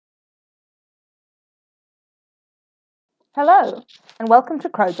Hello, and welcome to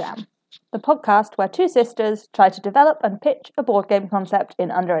Crow Jam, the podcast where two sisters try to develop and pitch a board game concept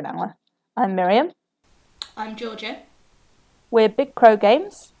in under an hour. I'm Miriam. I'm Georgia. We're Big Crow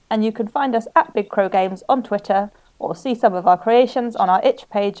Games, and you can find us at Big Crow Games on Twitter or see some of our creations on our itch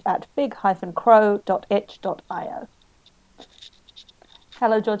page at big-crow.itch.io.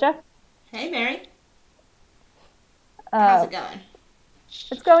 Hello, Georgia. Hey, Mary. How's it going?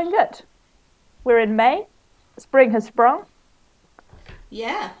 It's going good. We're in May. Spring has sprung.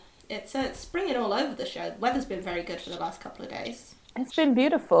 Yeah, it's springing all over the show. The weather's been very good for the last couple of days. It's been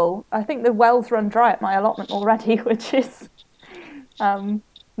beautiful. I think the wells run dry at my allotment already, which is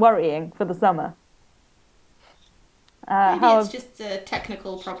worrying for the summer. Maybe it's just a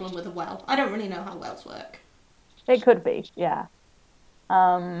technical problem with a well. I don't really know how wells work. It could be, yeah.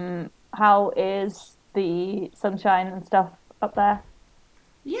 How is the sunshine and stuff up there?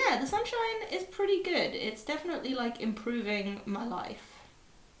 Yeah, the sunshine is pretty good. It's definitely improving my life.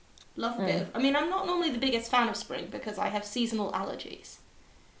 Love a bit of. I mean, I'm not normally the biggest fan of spring because I have seasonal allergies.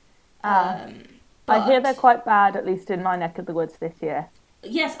 I hear they're quite bad, at least in my neck of the woods this year.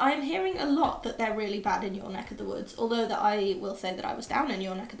 Yes, I am hearing a lot that they're really bad in your neck of the woods, although that I will say that I was down in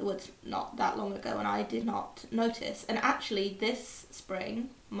your neck of the woods not that long ago and I did not notice. And actually this spring,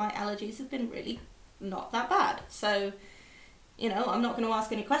 my allergies have been really not that bad. So, I'm not going to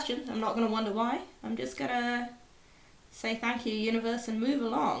ask any questions. I'm not going to wonder why. I'm just going to say thank you, universe, and move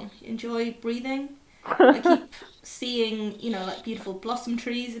along. Enjoy breathing. I keep seeing, beautiful blossom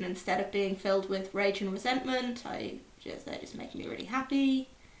trees, and instead of being filled with rage and resentment, they're just making me really happy.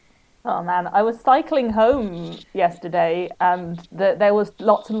 Oh man, I was cycling home yesterday and there was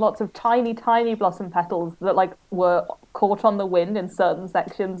lots and lots of tiny, tiny blossom petals that were caught on the wind in certain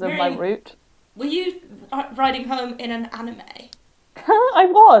sections of my route. Were you riding home in an anime? I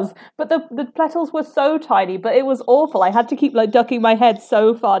was, but the petals were so tiny, but it was awful. I had to keep ducking my head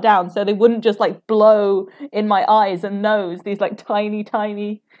so far down so they wouldn't just blow in my eyes and nose, these tiny,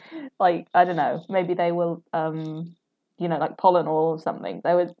 tiny, I don't know, maybe they will pollen or something.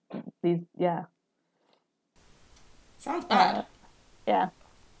 There was these, yeah. Sounds bad. Yeah.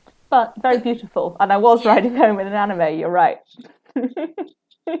 But very beautiful. And I was riding home in an anime, you're right.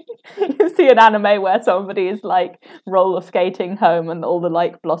 You see an anime where somebody is roller skating home and all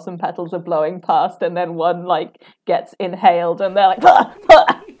the blossom petals are blowing past and then one gets inhaled and they're like bah,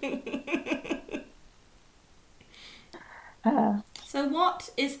 bah. So what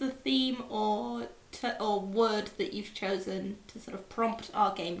is the theme or word that you've chosen to sort of prompt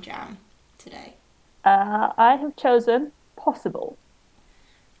our game jam today? I have chosen possible.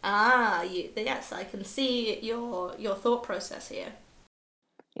 Yes, I can see your thought process here.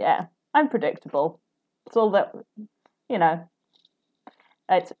 Yeah, I'm predictable. It's all that,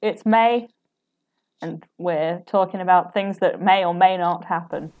 it's May, and we're talking about things that may or may not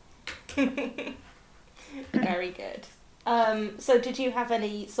happen. Very good. So did you have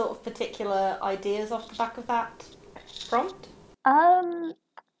any sort of particular ideas off the back of that prompt? I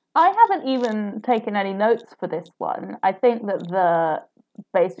haven't even taken any notes for this one. I think that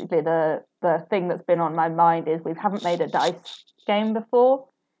the thing that's been on my mind is we haven't made a dice game before.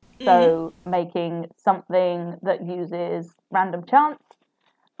 So making something that uses random chance,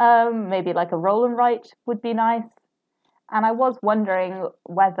 maybe a roll and write would be nice. And I was wondering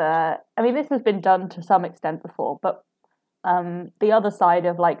whether, this has been done to some extent before, but the other side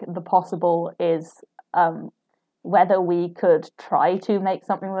of the possible is whether we could try to make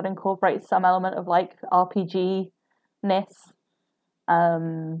something that incorporates some element of RPG-ness,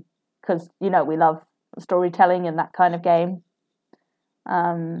 because we love storytelling in that kind of game.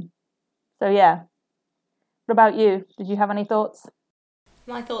 So yeah. What about you? Did you have any thoughts?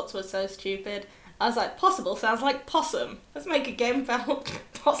 My thoughts were so stupid. I was like, possible sounds like possum. Let's make a game about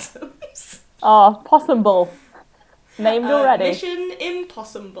possums. Oh, Possum Ball. Named already. Mission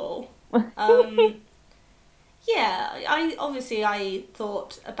Impossible. Yeah, I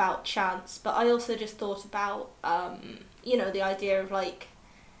thought about chance, but I also just thought about, the idea of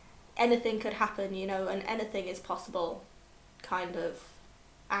anything could happen, and anything is possible kind of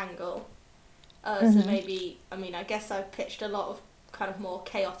angle. So maybe, I guess I've pitched a lot of kind of more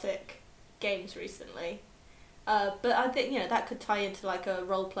chaotic games recently. But I think, that could tie into a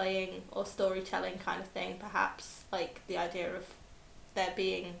role-playing or storytelling kind of thing, perhaps. The idea of there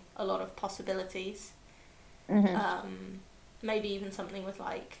being a lot of possibilities. Maybe even something with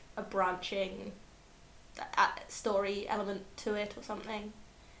a branching story element to it or something.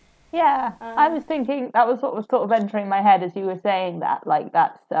 Yeah, I was thinking that was what was sort of entering my head as you were saying that,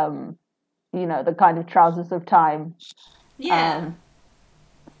 that's the kind of Trousers of Time. Yeah.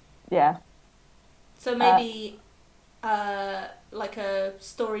 Yeah. So maybe like a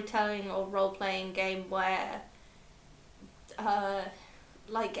storytelling or role-playing game where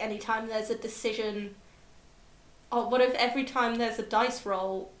like anytime there's a decision, or what if every time there's a dice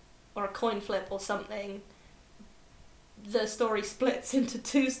roll or a coin flip or something, the story splits into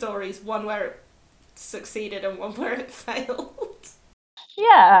two stories, one where it succeeded and one where it failed.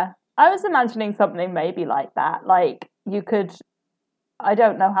 Yeah, I was imagining something maybe like that. Like you could, I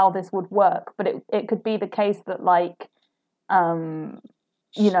don't know how this would work, but it could be the case that like,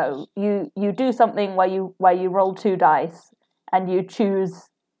 you know, you do something where you roll two dice and you choose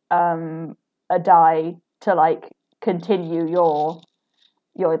a die to like continue your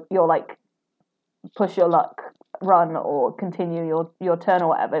like push your luck run or continue your turn or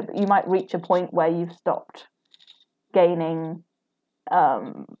whatever, but you might reach a point where you've stopped gaining,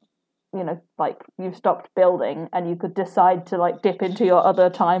 you know, like you've stopped building, and you could decide to like dip into your other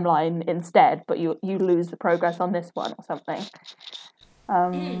timeline instead, but you lose the progress on this one or something.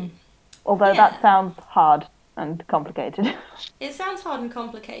 Although Yeah. that sounds hard and complicated. It sounds hard and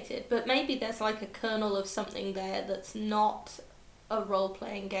complicated, but maybe there's like a kernel of something there that's not a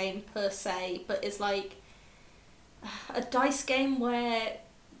role-playing game per se, but is like a dice game where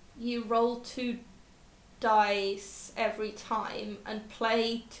you roll two dice every time and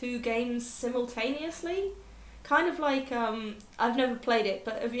play two games simultaneously. Kind of like, I've never played it,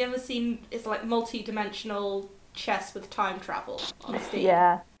 but have you ever seen, it's like multi-dimensional chess with time travel on Steam?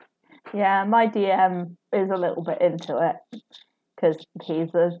 Yeah, my DM is a little bit into it because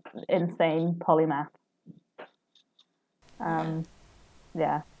he's an insane polymath.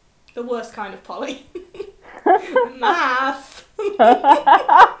 Yeah. The worst kind of poly. Math!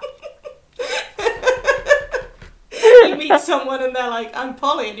 You meet someone and they're like, I'm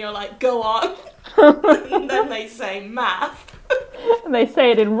poly, and you're like, go on. And then they say math. And they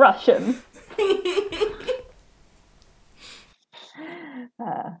say it in Russian.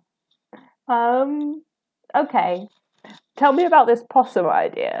 Okay. Tell me about this possum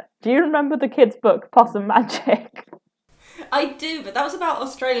idea. Do you remember the kids' book, Possum Magic? I do, but that was about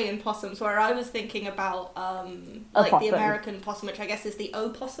Australian possums, where I was thinking about like the American possum, which I guess is the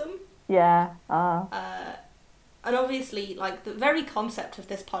opossum. Yeah. And obviously, like, the very concept of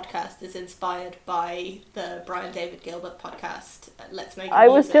this podcast is inspired by the Brian David Gilbert podcast, Let's Make Music. I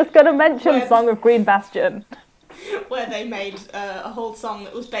was just going to mention Song of Green Bastion. Where they made a whole song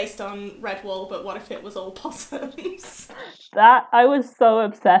that was based on Redwall, but what if it was all possums? I was so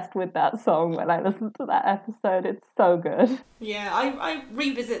obsessed with that song when I listened to that episode. It's so good. Yeah, I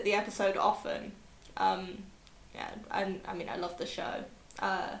revisit the episode often. Yeah, and I mean, I love the show.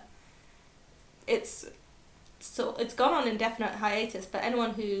 It's gone on indefinite hiatus, but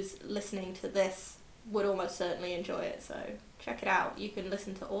anyone who's listening to this would almost certainly enjoy it, so check it out. You can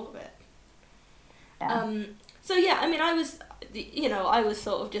listen to all of it. Yeah. So yeah, I mean, I was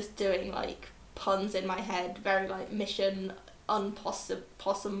sort of just doing like puns in my head, very like mission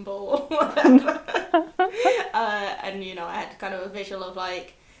unpossumable or whatever. And you know, I had kind of a visual of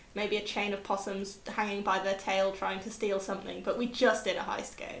like maybe a chain of possums hanging by their tail trying to steal something, but we just did a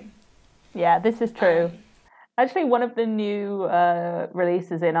heist game. Yeah, this is true. Actually, one of the new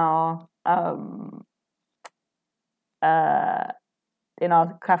releases in our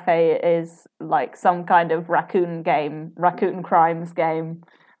cafe is like some kind of raccoon crimes game,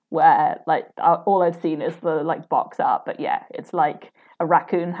 where like all I've seen is the like box art, but yeah, it's like a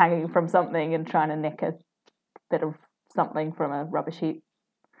raccoon hanging from something and trying to nick a bit of something from a rubbish heap,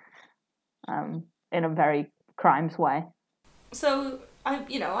 in a very crimes way. So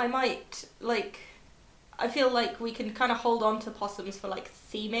I might like. I feel like we can kind of hold on to possums for like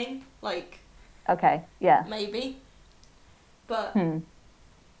theming, like. Okay. Yeah. Maybe. But.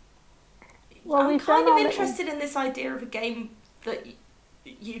 Well, I'm kind of interested in this idea of a game that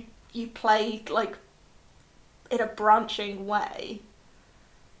you play like in a branching way.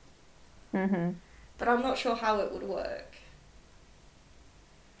 Mm-hmm. But I'm not sure how it would work.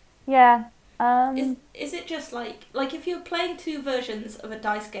 Yeah. Is it just like if you're playing two versions of a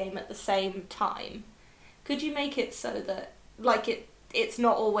dice game at the same time, could you make it so that like it's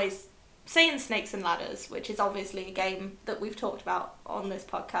not always, say in Snakes and Ladders, which is obviously a game that we've talked about on this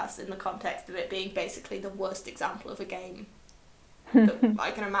podcast in the context of it being basically the worst example of a game that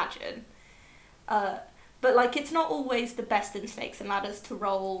I can imagine. But like it's not always the best in Snakes and Ladders to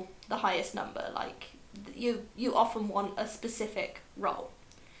roll the highest number. Like you often want a specific roll.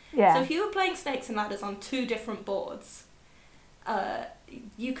 Yeah. So if you were playing Snakes and Ladders on two different boards,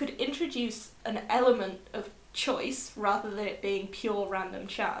 you could introduce an element of choice rather than it being pure random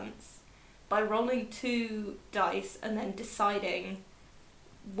chance by rolling two dice and then deciding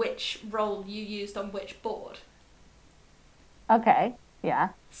which roll you used on which board. Okay, yeah.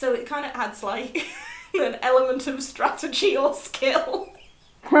 So it kind of adds like an element of strategy or skill.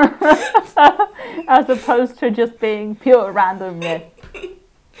 As opposed to just being pure randomness.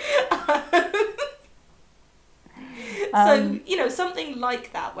 So, something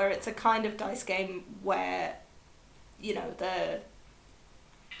like that, where it's a kind of dice game where, you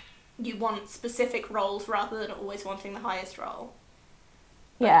want specific rolls rather than always wanting the highest roll.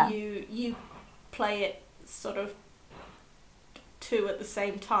 But yeah. You play it sort of two at the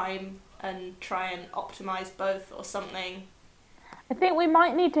same time and try and optimize both or something. I think we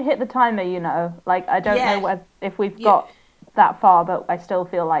might need to hit the timer, Like, I don't know if we've Yeah. got that far, but I still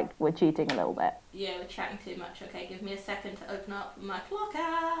feel like we're cheating a little bit. Yeah, we're chatting too much. Okay, give me a second to open up my clock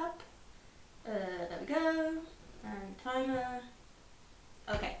app. There we go. And timer.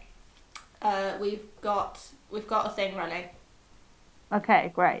 Okay. We've got a thing running.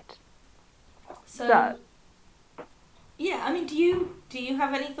 Okay, great. So yeah, I mean, do you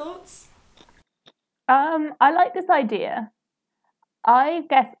have any thoughts? I like this idea. I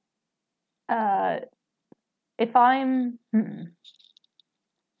guess if I'm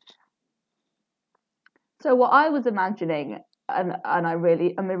So what I was imagining, and I'm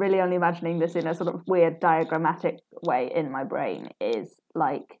really only imagining this in a sort of weird diagrammatic way in my brain, is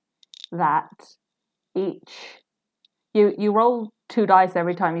like that you roll 2 dice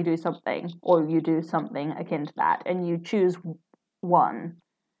every time you do something, or you do something akin to that, and you choose one,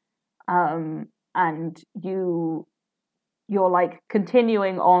 and you're like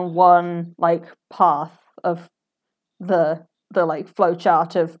continuing on one like path of the like flow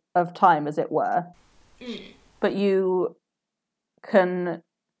chart of time, as it were. But you can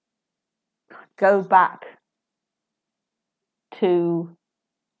go back to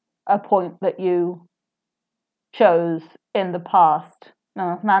a point that you chose in the past.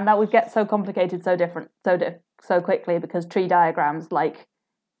 Oh man, that would get so complicated, so quickly, because tree diagrams, like,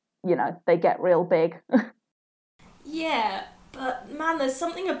 they get real big. Yeah, but man, there's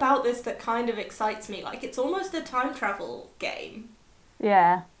something about this that kind of excites me. Like, it's almost a time travel game.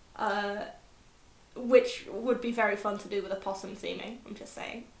 Yeah. Which would be very fun to do with a possum theming, I'm just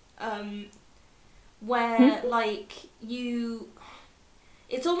saying. Where, like,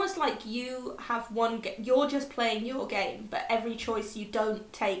 it's almost like you have you're just playing your game, but every choice you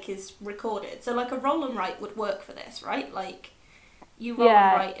don't take is recorded. So, like, a roll and write would work for this, right? Like, you roll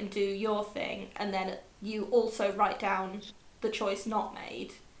and write and do your thing, and then you also write down the choice not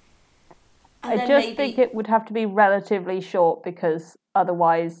made. And I just think it would have to be relatively short, because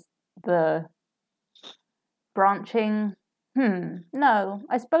otherwise the branching... No,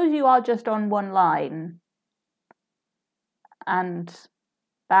 I suppose you are just on one line. And...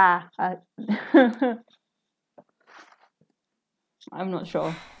 I'm not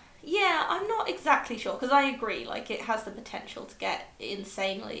sure. Yeah, I'm not exactly sure, because I agree, like, it has the potential to get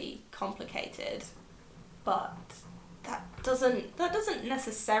insanely complicated, but that doesn't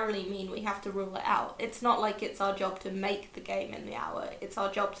necessarily mean we have to rule it out. It's not like it's our job to make the game in the hour. It's our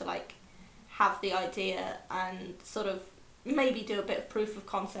job to, like, have the idea and sort of maybe do a bit of proof of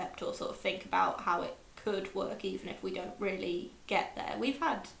concept, or sort of think about how it could work even if we don't really get there. We've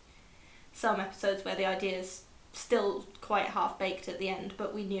had some episodes where the idea's still quite half-baked at the end,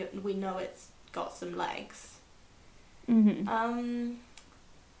 but we know it's got some legs. Mm-hmm.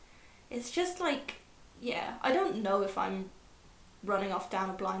 It's just like, yeah, I don't know if I'm running off down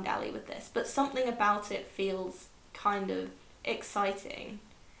a blind alley with this, but something about it feels kind of exciting.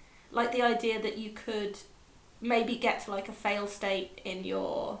 Like the idea that you could maybe get to like a fail state in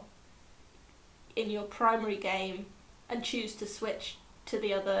your primary game and choose to switch to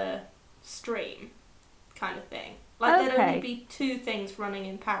the other stream, kind of thing. Like there'd only be 2 things running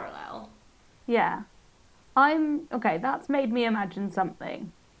in parallel. Yeah. That's made me imagine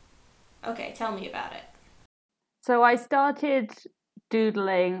something. Okay, tell me about it. So I started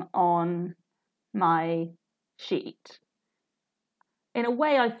doodling on my sheet. In a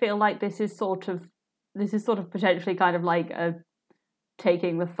way, I feel like this is sort of potentially kind of like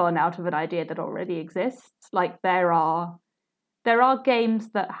taking the fun out of an idea that already exists. Like there are games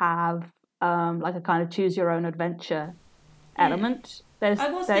that have like a kind of choose your own adventure element. I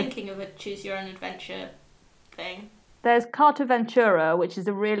was thinking of a choose your own adventure thing. There's Cartaventura, which is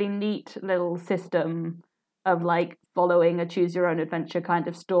a really neat little system of like following a choose your own adventure kind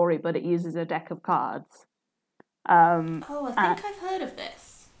of story, but it uses a deck of cards. I think I've heard of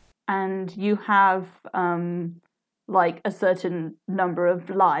this. And you have like a certain number of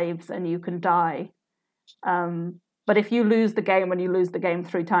lives, and you can die. But if you lose the game, when you lose the game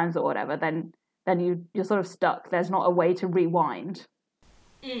 3 times or whatever, then you're sort of stuck. There's not a way to rewind.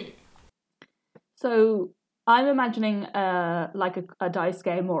 Mm. So I'm imagining like a dice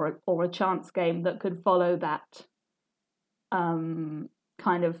game or a chance game that could follow that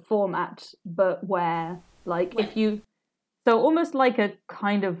kind of format, but where like When if you so almost like a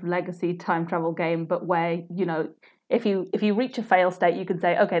kind of legacy time travel game, but where if you reach a fail state, you can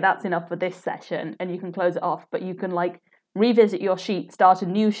say, okay, that's enough for this session, and you can close it off. But you can like revisit your sheet, start a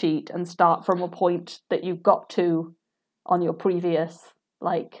new sheet, and start from a point that you got to on your previous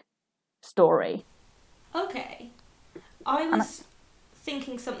like story. okay, I And was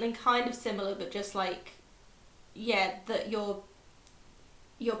thinking something kind of similar, but just like yeah, that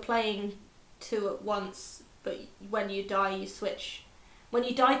you're playing two at once, but when you die, you switch. When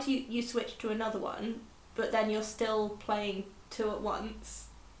you die, you switch to another one, but then you're still playing two at once.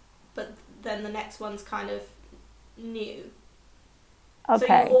 But then the next one's kind of new. So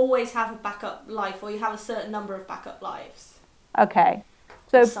you okay, always have a backup life, or you have a certain number of backup lives, okay.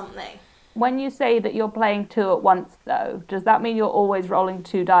 or So something. when you say that you're playing two at once, though, does that mean you're always rolling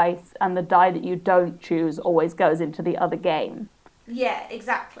two dice, and the die that you don't choose always goes into the other game? Yeah,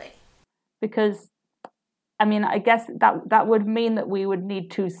 exactly. Because I mean, I guess that would mean that we would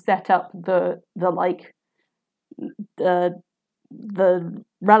need to set up the like the the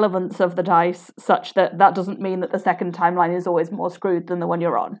relevance of the dice such that that doesn't mean that the second timeline is always more screwed than the one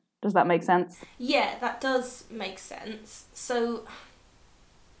you're on. Does that make sense? Yeah, that does make sense. So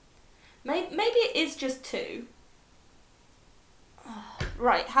maybe it is just two.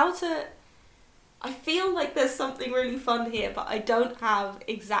 Right, how to. I feel like there's something really fun here, but I don't have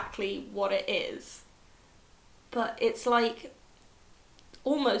exactly what it is. But it's like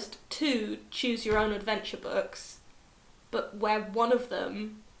almost two choose your own adventure books, but where one of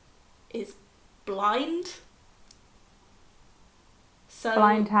them is blind. So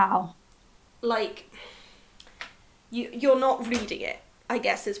Blind how? like you're not reading it, I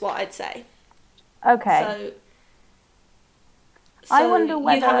guess is what I'd say. Okay. So I so wonder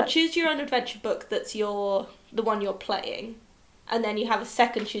you have a whether choose your own adventure book that's the one you're playing, and then you have a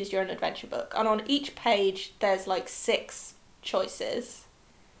second choose your own adventure book, and on each page there's like 6 choices.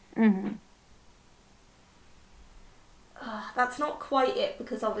 Mhm. That's not quite it,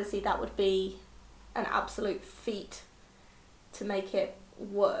 because obviously that would be an absolute feat to make it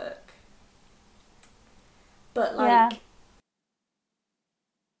work. But Yeah. like,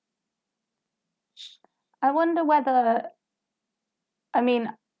 I wonder whether I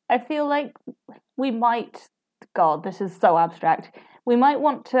mean, I feel like we might God, this is so abstract. We might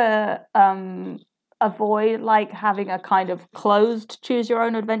want to avoid like having a kind of closed choose your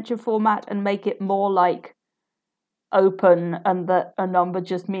own adventure format and make it more like open, and that a number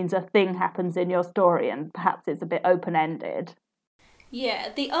just means a thing happens in your story and perhaps it's a bit open ended. yeah,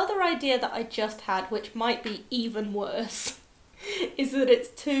 the other idea that I just had, which might be even worse, is that it's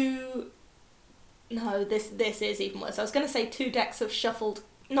two. No, this is even worse. I was going to say 2 decks of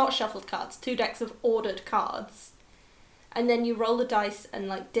not shuffled cards, 2 decks of ordered cards, and then you roll the dice and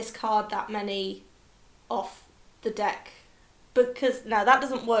like discard that many off the deck. Because now that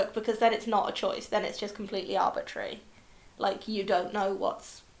doesn't work, because then it's not a choice. Then it's just completely arbitrary. Like you don't know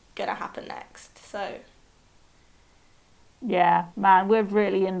what's gonna happen next. So Yeah, man, we're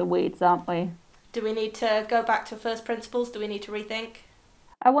really in the weeds, aren't we? do we need to go back to first principles? Do we need to rethink?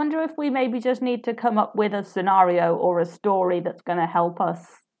 I wonder if we maybe just need to come up with a scenario or a story that's going to help us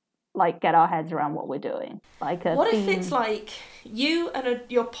like get our heads around what we're doing. Like a What if it's theme. like you and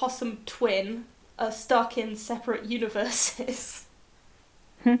your possum twin are stuck in separate universes,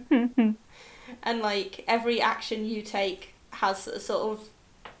 and like every action you take has a sort of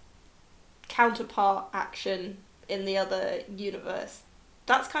counterpart action in the other universe?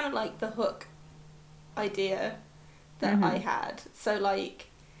 That's kind of like the Hook idea that I had. So like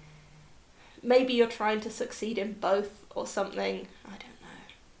maybe you're trying to succeed in both or something. I don't know.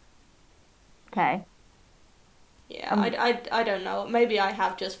 Okay. Yeah, I don't know. Maybe I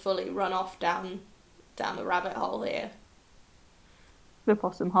have just fully run off down the rabbit hole here. The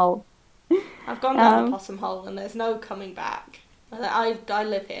possum hole. I've gone down the Um, possum hole and there's no coming back. I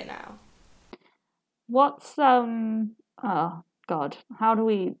live here now. what's oh God, how do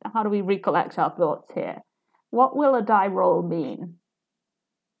we recollect our thoughts here? What will a die roll mean?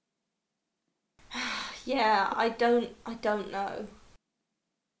 Yeah, I don't know.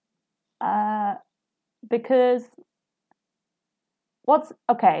 Uh, because what's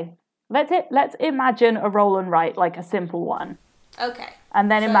okay? Let's imagine a roll and write like a simple one, Okay.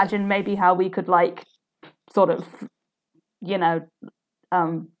 and then So imagine maybe how we could like sort of you know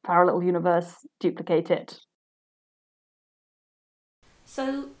parallel universe duplicate it.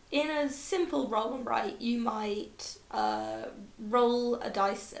 so in a simple roll and write, you might roll a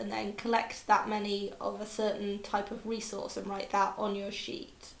dice and then collect that many of a certain type of resource and write that on your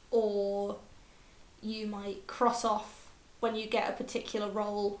sheet. Or you might cross off when you get a particular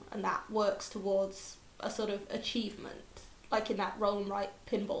roll and that works towards a sort of achievement, like in that roll and write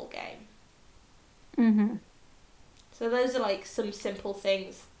pinball game. Mm-hmm. So those are like some simple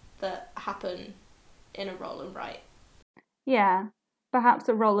things that happen in a roll and write. Yeah. Perhaps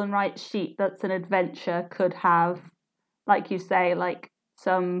a roll and write sheet that's an adventure could have, like you say, like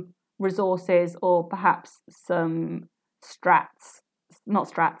some resources or perhaps some stats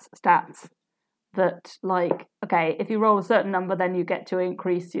that, like, okay, if you roll a certain number, then you get to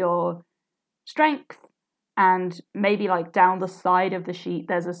increase your strength. And maybe like down the side of the sheet,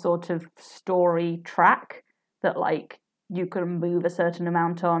 there's a sort of story track that like you can move a certain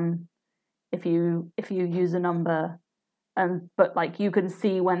amount on if you use a number. But like you can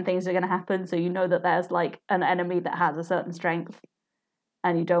see when things are going to happen, so you know that there's like an enemy that has a certain strength,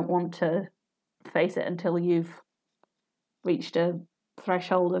 and you don't want to face it until you've reached a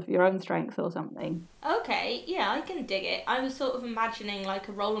threshold of your own strength or something. Okay, yeah, I can dig it. I was sort of imagining like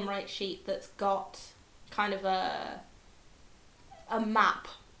a roll and write sheet that's got kind of a map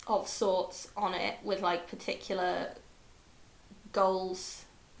of sorts on it with like particular goals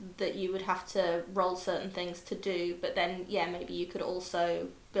that you would have to roll certain things to do, but then yeah, maybe you could also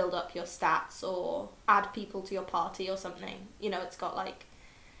build up your stats or add people to your party or something. You know, it's got like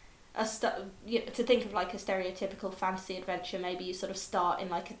to think of like a stereotypical fantasy adventure, maybe you sort of start in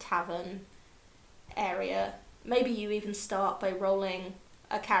like a tavern area. Maybe you even start by rolling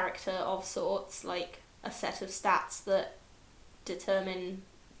a character of sorts, like a set of stats that determine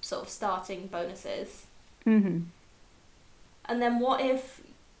sort of starting bonuses. Mm-hmm. And then what if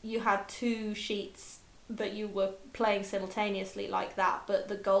you had two sheets that you were playing simultaneously like that, but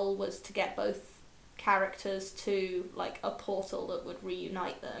the goal was to get both characters to like a portal that would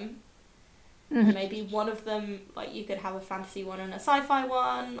reunite them? Mm-hmm. Maybe one of them, like you could have a fantasy one and a sci-fi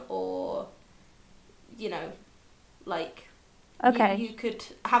one, or you know, like okay, you could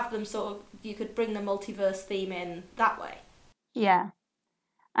have them sort of, you could bring the multiverse theme in that way. Yeah.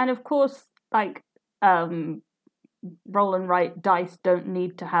 And of course, like roll and write dice don't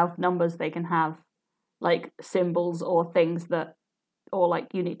need to have numbers. They can have like symbols or things that, or like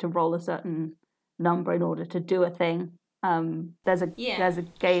you need to roll a certain number in order to do a thing. There's a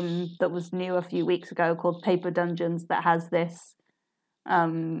game that was new a few weeks ago called Paper Dungeons that has this.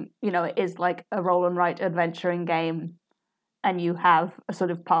 It is like a roll and write adventuring game, and you have a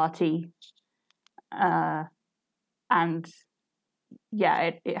sort of party, and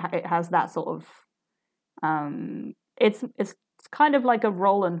yeah, it has that sort of. It's kind of like a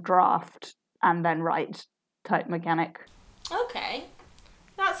roll and draft and then write type mechanic. Okay,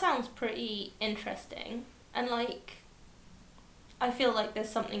 that sounds pretty interesting, and like, I feel like there's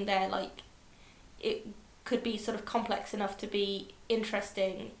something there. Like, it could be sort of complex enough to be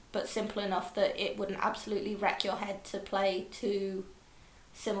interesting, but simple enough that it wouldn't absolutely wreck your head to play two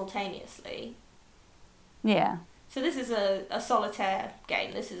simultaneously. Yeah. So this is a solitaire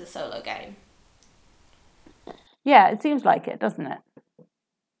game. This is a solo game. Yeah, it seems like it, doesn't it?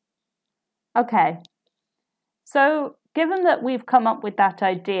 Okay. So, given that we've come up with that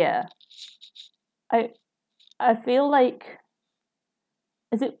idea, I feel like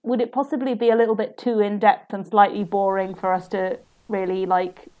would it possibly be a little bit too in-depth and slightly boring for us to really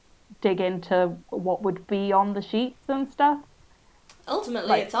like dig into what would be on the sheets and stuff?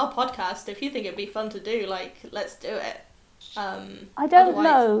 Ultimately, it's our podcast. If you think it'd be fun to do, like, let's do it. I don't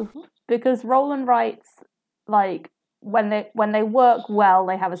know, because roll and writes, like, when they work well,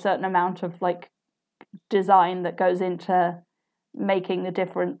 they have a certain amount of like design that goes into making the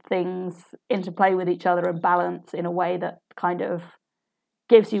different things interplay with each other and balance in a way that kind of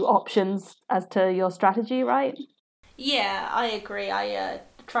gives you options as to your strategy, right? Yeah, I agree. I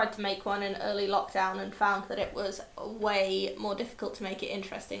tried to make one in early lockdown and found that it was way more difficult to make it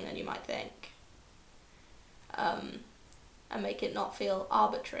interesting than you might think. And make it not feel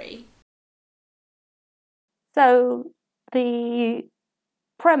arbitrary. So the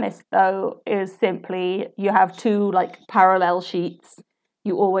premise, though, is simply you have two like parallel sheets.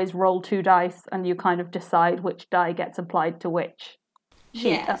 You always roll two dice and you kind of decide which die gets applied to which sheet.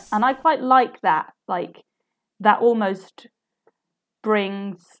 Yes. And I quite like that. Like, that almost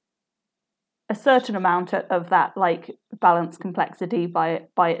brings a certain amount of that like balance complexity by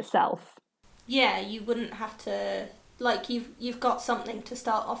itself. Yeah, you wouldn't have to, like, you've got something to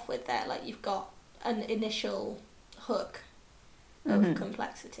start off with there. Like, you've got an initial hook of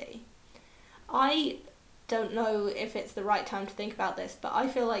complexity. I don't know if it's the right time to think about this, but I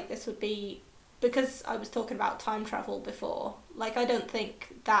feel like this would be, because I was talking about time travel before, like, I don't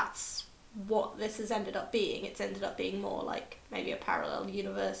think that's what this has ended up being. It's ended up being more like maybe a parallel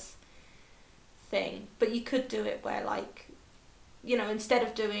universe thing. But you could do it where, like, you know, instead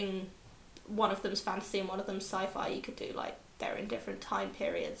of doing one of them's fantasy and one of them's sci-fi, you could do, like, they're in different time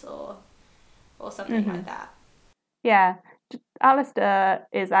periods or something like that. Yeah. Alistair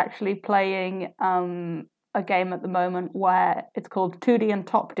is actually playing a game at the moment where it's called 2D and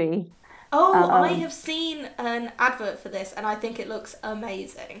Top D. Oh, I have seen an advert for this and I think it looks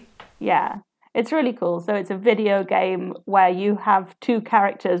amazing. Yeah, it's really cool. So it's a video game where you have two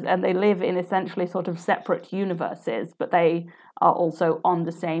characters and they live in essentially sort of separate universes, but they are also on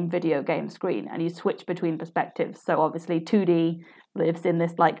the same video game screen, and you switch between perspectives. So obviously 2D lives in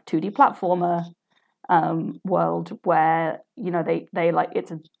this like 2D platformer world where, you know, they like,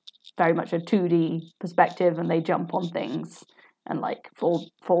 it's very much a 2D perspective and they jump on things and like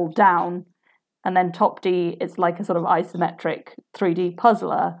fall down. And then Top D is like a sort of isometric 3D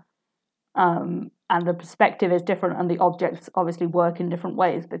puzzler. And the perspective is different and the objects obviously work in different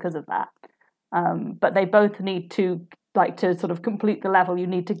ways because of that. But they both need to, like, to sort of complete the level, you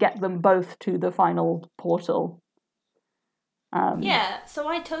need to get them both to the final portal. Yeah, so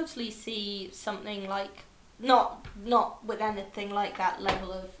I totally see something like, not with anything like that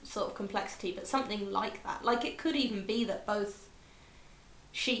level of sort of complexity, but something like that. Like, it could even be that both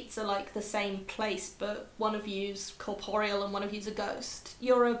sheets are like the same place, but one of you's corporeal and one of you's a ghost.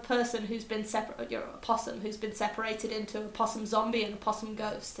 You're a person who's been you're a possum who's been separated into a possum zombie and a possum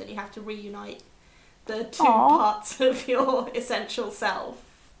ghost, and you have to reunite the two parts of your essential self.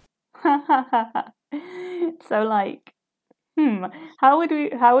 So like, how would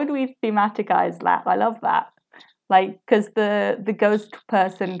we thematize that? I love that. Like, because the ghost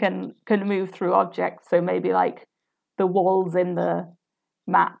person can move through objects, so maybe like the walls in the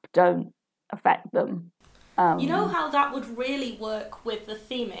map don't affect them. You know how that would really work with the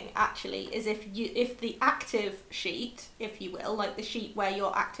theming, actually, is if the active sheet, if you will, like the sheet where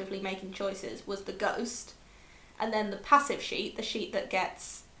you're actively making choices, was the ghost, and then the passive sheet, the sheet that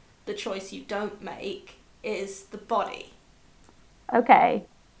gets the choice you don't make, is the body. Okay.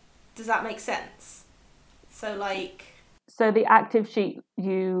 Does that make sense? So like... So the active sheet,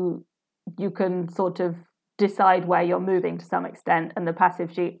 you can sort of decide where you're moving to some extent, and the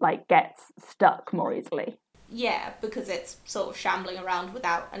passive sheet like gets stuck more easily. Yeah, because it's sort of shambling around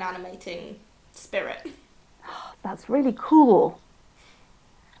without an animating spirit. That's really cool.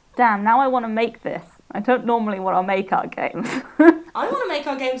 Damn, now I want to make this. I don't normally want to make our games. I want to make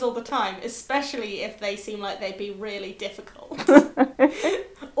our games all the time, especially if they seem like they'd be really difficult.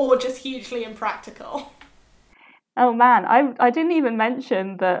 Or just hugely impractical. Oh man, I didn't even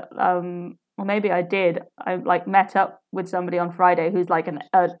mention that, or maybe I did. I like met up with somebody on Friday who's like an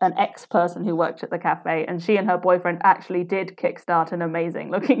ex-person who worked at the cafe, and she and her boyfriend actually did kickstart an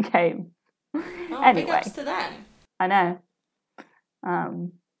amazing looking game. Oh, anyway, big ups to them. I know.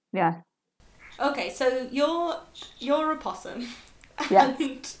 Yeah. Okay, so you're a possum, Yeah.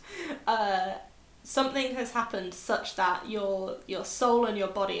 and something has happened such that your soul and your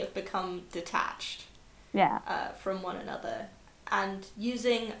body have become detached. Yeah. From one another, and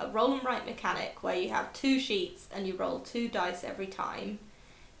using a roll and write mechanic where you have two sheets and you roll 2 dice every time,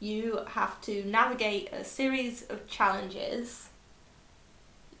 you have to navigate a series of challenges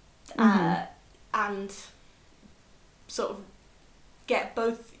and sort of get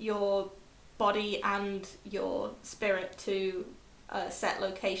both your body and your spirit to a set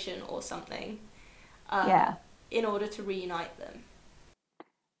location or something in order to reunite them.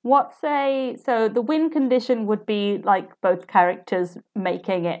 So the win condition would be like both characters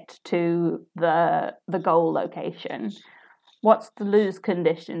making it to the goal location. What's the lose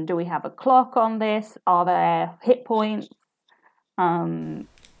condition? Do we have a clock on this? Are there hit points? Maybe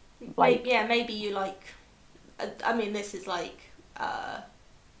you like. I mean, this is like a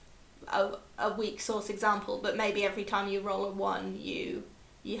weak source example, but maybe every time you roll a 1, you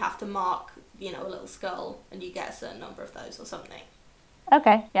have to mark, you know, a little skull, and you get a certain number of those or something.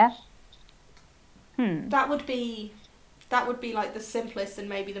 Okay, yeah. That would be like the simplest and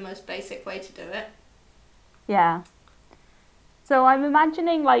maybe the most basic way to do it. Yeah. So I'm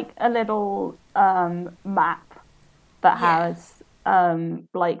imagining like a little map that has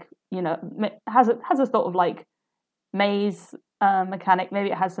like, you know, has a sort of like maze mechanic. Maybe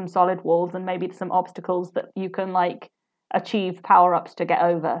it has some solid walls and maybe some obstacles that you can like achieve power-ups to get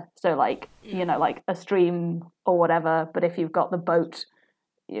over. So like, you know, like a stream or whatever, but if you've got the boat,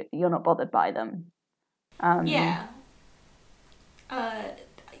 you're not bothered by them.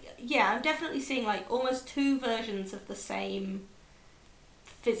 yeah, I'm definitely seeing like almost two versions of the same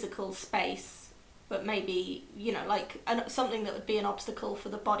physical space, but maybe, you know, like something that would be an obstacle for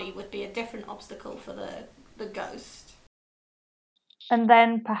the body would be a different obstacle for the ghost. And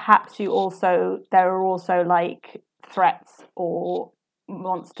then perhaps there are also like threats or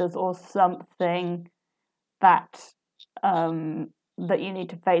monsters or something that that you need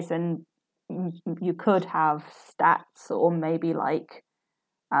to face, and you could have stats or maybe like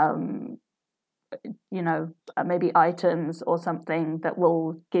maybe items or something that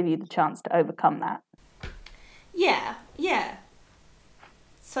will give you the chance to overcome that. Yeah.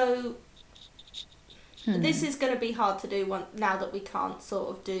 So this is going to be hard to do now that we can't sort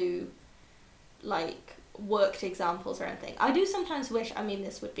of do like worked examples or anything. I do sometimes wish, I mean,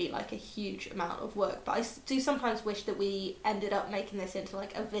 this would be like a huge amount of work, but I do sometimes wish that we ended up making this into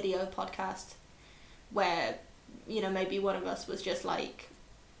like a video podcast where, you know, maybe one of us was just like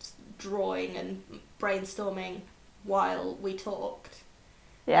drawing and brainstorming while we talked.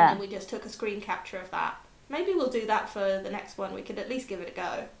 Yeah. And then we just took a screen capture of that. Maybe we'll do that for the next one. We could at least give it a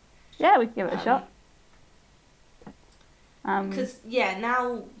go. Yeah, we can give it a shot. Because,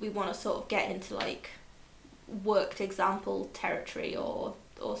 now we want to sort of get into, like, worked example territory or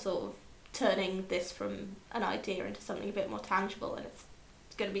sort of turning this from an idea into something a bit more tangible, and it's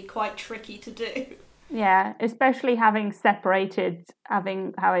going to be quite tricky to do. Yeah, especially having this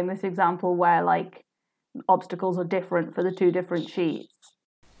example where, like, obstacles are different for the two different sheets.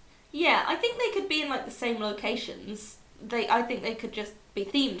 Yeah, I think they could be in, like, the same locations. I think they could just be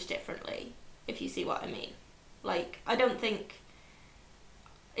themed differently, if you see what I mean. Like, I don't think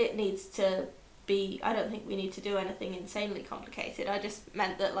we need to do anything insanely complicated. I just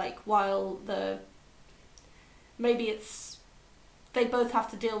meant that, like, while maybe they both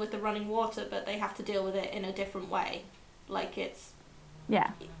have to deal with the running water, but they have to deal with it in a different way. Like, it's,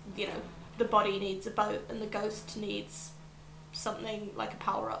 you know, the body needs a boat and the ghost needs something like a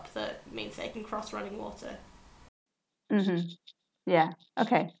power-up that means they can cross running water. Mm-hmm. Yeah,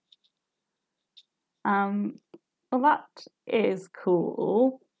 okay. Well, that is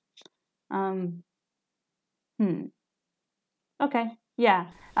cool. Okay, yeah.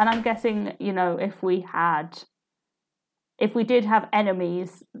 And I'm guessing, you know, if we did have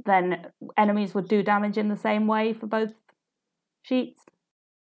enemies, then enemies would do damage in the same way for both sheets.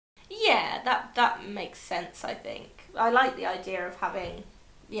 Yeah, that makes sense, I think. I like the idea of having,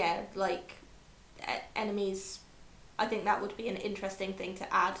 like, enemies. I think that would be an interesting thing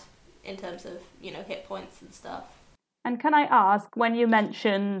to add in terms of, you know, hit points and stuff. And can I ask, when you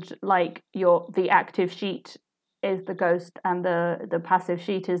mentioned, like, the active sheet is the ghost and the passive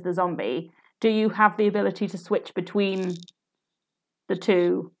sheet is the zombie, do you have the ability to switch between the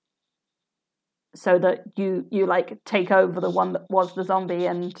two so that you like take over the one that was the zombie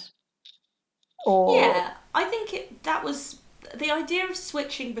Yeah, I think that was the idea of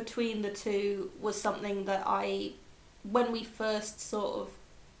switching between the two was something that when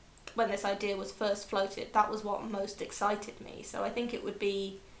this idea was first floated, that was what most excited me. So I think it would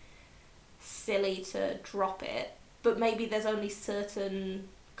be silly to drop it, but maybe there's only certain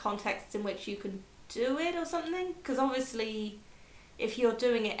contexts in which you can do it or something, because obviously if you're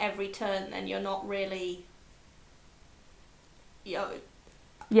doing it every turn, then you're not really, you know,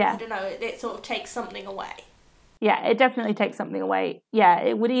 I don't know, it sort of takes something away. Yeah, it definitely takes something away. Yeah,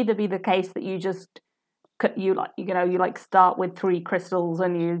 it would either be the case that you start with 3 crystals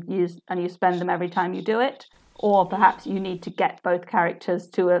and you spend them every time you do it, or perhaps you need to get both characters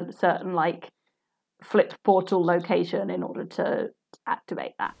to a certain like flip portal location in order to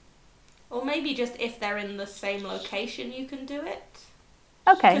activate that. Or maybe just if they're in the same location, you can do it.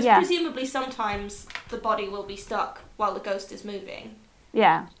 Okay, because presumably sometimes the body will be stuck while the ghost is moving.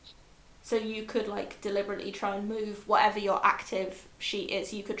 Yeah. So you could like deliberately try and move whatever your active sheet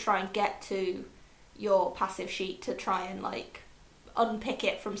is. You could try and get to your passive sheet to try and like unpick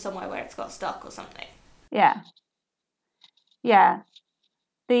it from somewhere where it's got stuck or something. Yeah.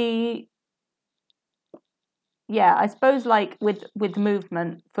 I suppose like with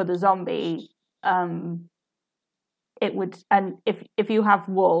movement for the zombie, it would, and if you have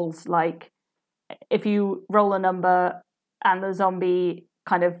walls, like if you roll a number and the zombie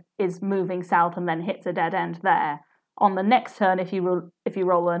kind of is moving south and then hits a dead end there, on the next turn if you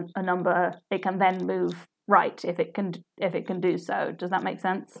roll a number, it can then move right if it can do so. Does that make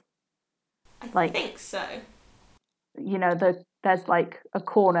sense? I think so. You know, there's like a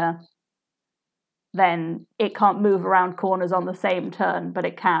corner, then it can't move around corners on the same turn, but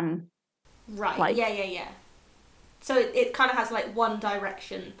it can. Right. Like, yeah. So it kind of has like one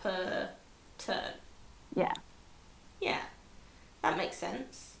direction per turn. Yeah. Yeah. That makes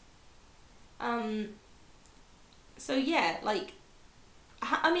sense. So yeah, like,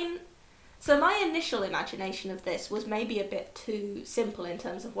 I mean, so my initial imagination of this was maybe a bit too simple in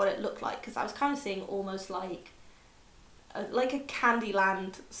terms of what it looked like, because I was kind of seeing almost like a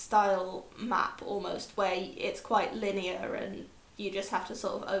Candyland style map almost, where it's quite linear and you just have to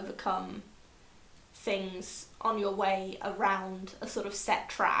sort of overcome things on your way around a sort of set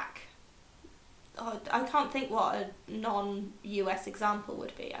track. Oh, I can't think what a non-US example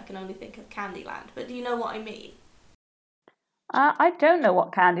would be. I can only think of Candyland. But do you know what I mean? I don't know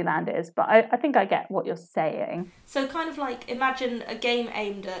what Candyland is, but I think I get what you're saying. So kind of like, imagine a game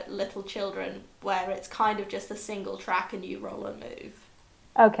aimed at little children where it's kind of just a single track and you roll and move.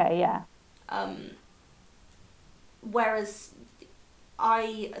 Okay, yeah. Whereas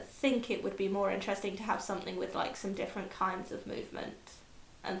I think it would be more interesting to have something with like some different kinds of movement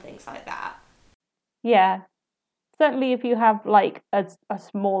and things like that. Yeah. Certainly if you have like a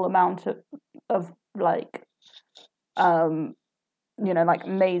small amount of like like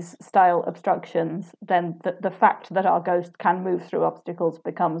maze style obstructions, then the fact that our ghost can move through obstacles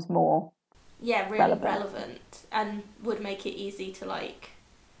becomes more really relevant and would make it easy to like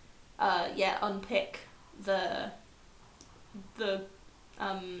unpick the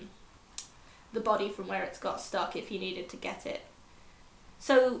body from where it's got stuck if you needed to get it.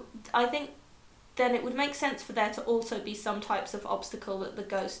 So I think then it would make sense for there to also be some types of obstacle that the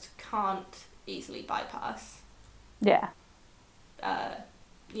ghost can't easily bypass. Yeah.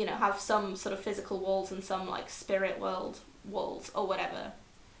 Have some sort of physical walls and some like spirit world walls or whatever.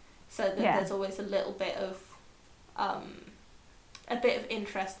 So that there's always a little bit of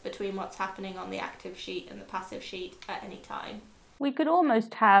interest between what's happening on the active sheet and the passive sheet at any time. We could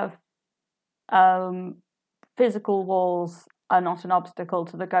almost have physical walls are not an obstacle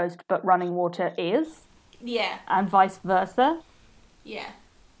to the ghost, but running water is. Yeah. And vice versa. Yeah.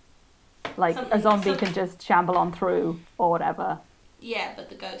 Like a zombie can just shamble on through or whatever. Yeah, but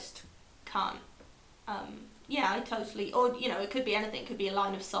the ghost can't. I totally... Or, it could be anything. It could be a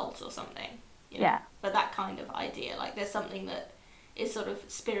line of salt or something. Yeah. But that kind of idea. Like, there's something that is sort of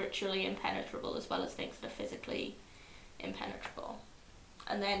spiritually impenetrable as well as things that are physically impenetrable.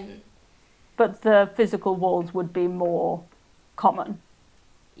 And then... But the physical walls would be more common.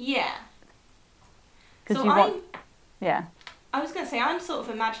 Yeah. Because Yeah. I was going to say, I'm sort of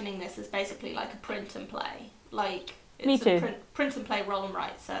imagining this as basically like a print and play. Like, it's Me too. a print and play roll and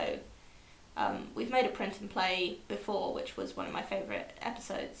write. So we've made a print and play before, which was one of my favourite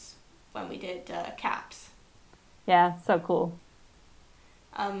episodes when we did Caps. Yeah, so cool.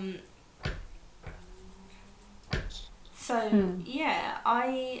 I'm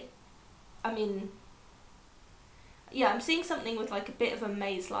seeing something with like a bit of a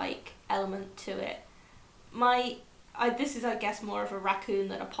maze-like element to it. This is, I guess, more of a raccoon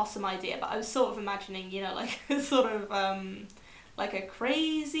than a possum idea, but I was sort of imagining, like a sort of like a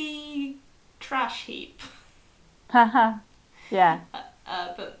crazy trash heap. Haha. Yeah.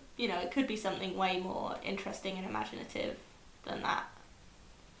 But it could be something way more interesting and imaginative than that.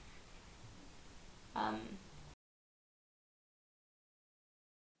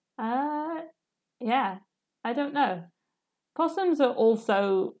 Yeah. I don't know. Possums are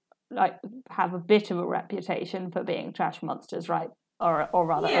also like have a bit of a reputation for being trash monsters, right? Or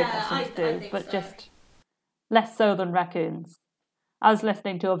rather, opossums do, but so. Just less so than raccoons. I was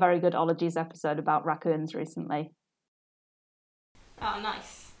listening to a very good Ologies episode about raccoons recently. Oh,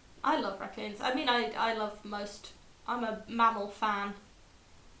 nice. I love raccoons. I mean, I love most... I'm a mammal fan.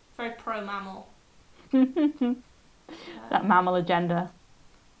 Very pro-mammal. That mammal agenda.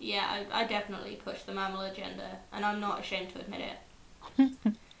 Yeah, I definitely push the mammal agenda, and I'm not ashamed to admit it.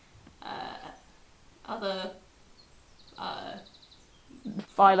 Other...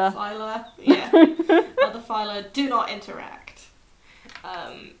 Phyla. Yeah. Other phyla do not interact.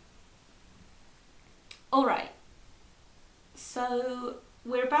 Alright. So,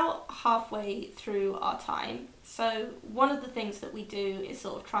 we're about halfway through our time. So, one of the things that we do is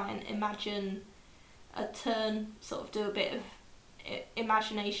sort of try and imagine a turn, sort of do a bit of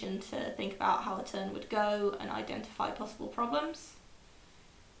imagination to think about how a turn would go and identify possible problems.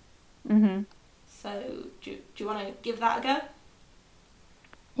 Mm-hmm. So, do you want to give that a go?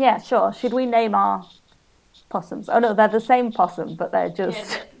 Yeah, sure. Should we name our possums? Oh no, they're the same possum, but they're just...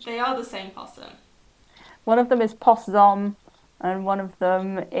 Yeah, they are the same possum. One of them is Possum, and one of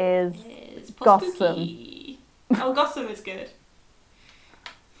them is Gossum. Oh, Gossum is good.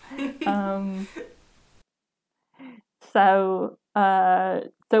 So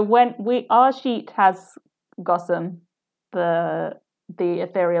when our sheet has Gossum, the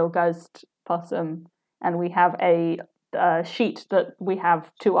ethereal ghost possum, and we have a sheet that we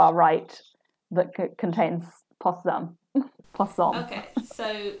have to our right that contains possum. Possum. Okay,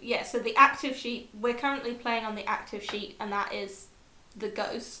 so the active sheet, we're currently playing on the active sheet, and that is the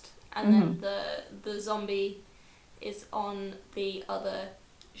ghost, and then the zombie is on the other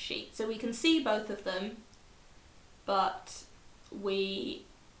sheet. So we can see both of them, but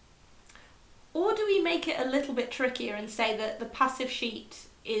or do we make it a little bit trickier and say that the passive sheet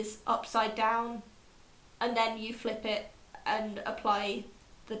is upside down, and then you flip it and apply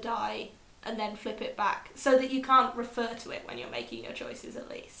the die, and then flip it back, so that you can't refer to it when you're making your choices, at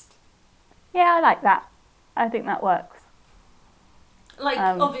least? Yeah, I like that. I think that works. Like,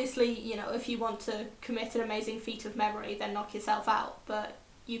 obviously, you know, if you want to commit an amazing feat of memory, then knock yourself out, but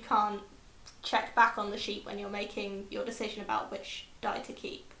you can't check back on the sheet when you're making your decision about which die to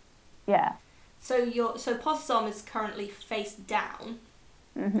keep. Yeah. So Possum is currently face down,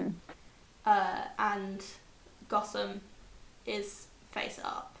 and Gossam is face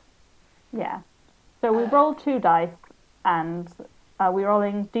up. Yeah. So we roll 2 dice, and are we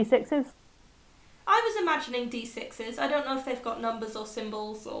rolling d6s? I was imagining d6s. I don't know if they've got numbers or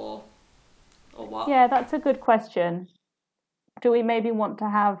symbols or what. Yeah, that's a good question. Do we maybe want to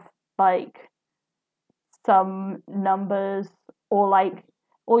have, like, some numbers, or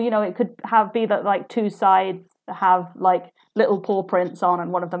you know, it could be that, like, 2 sides have, like, little paw prints on,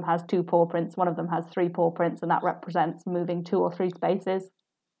 and one of them has 2 paw prints, one of them has 3 paw prints, and that represents moving 2 or 3 spaces.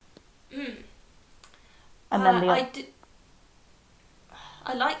 And then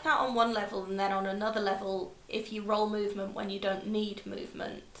I like that on one level, and then on another level, if you roll movement when you don't need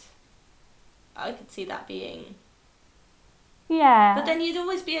movement, I could see that being... Yeah. But then you'd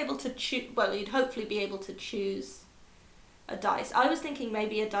always be able to choose... Well, you'd hopefully be able to choose a dice. I was thinking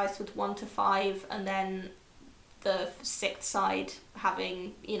maybe a dice with 1 to 5, and then the 6th side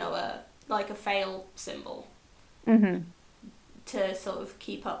having, you know, a fail symbol. To sort of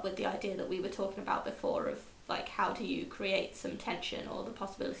keep up with the idea that we were talking about before of, like, how do you create some tension or the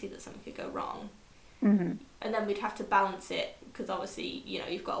possibility that something could go wrong. And then we'd have to balance it, because obviously, you know,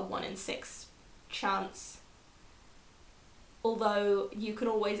 you've got a 1 in 6 chance. Although you can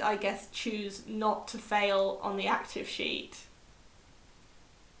always, I guess, choose not to fail on the active sheet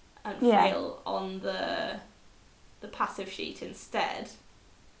and fail on the passive sheet instead.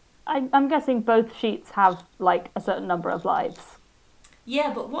 I'm guessing both sheets have, like, a certain number of lives.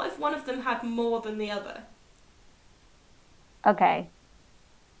 Yeah, but what if one of them had more than the other? Okay.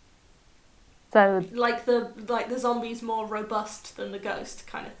 So... Like the zombie's more robust than the ghost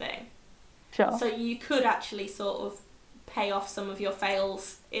kind of thing. Sure. So you could actually sort of pay off some of your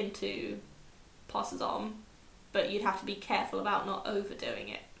fails into Possum, but you'd have to be careful about not overdoing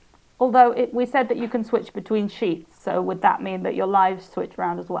it. Although we said that you can switch between sheets, so would that mean that your lives switch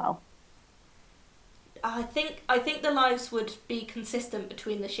around as well? I think the lives would be consistent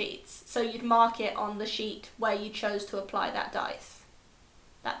between the sheets. So you'd mark it on the sheet where you chose to apply that die.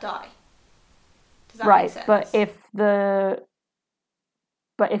 Does that make sense?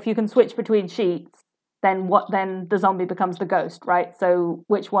 But if you can switch between sheets, then the zombie becomes the ghost, right? So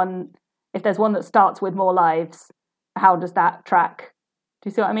which one, if there's one that starts with more lives, how does that track? Do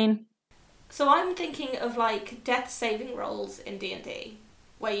you see what I mean? So I'm thinking of, like, death saving rolls in D&D,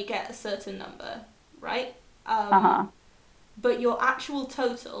 where you get a certain number, right? But your actual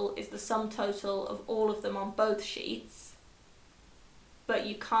total is the sum total of all of them on both sheets, but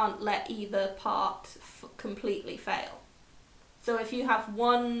you can't let either part completely fail. So if you have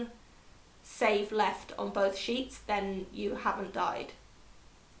one save left on both sheets, then you haven't died.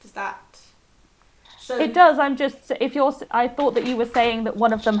 Does that... So it does. I thought that you were saying that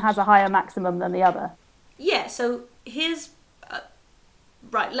one of them has a higher maximum than the other. Yeah, so here's...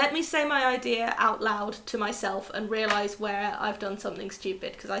 right, let me say my idea out loud to myself and realise where I've done something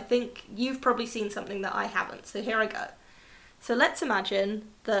stupid, because I think you've probably seen something that I haven't. So here I go. So let's imagine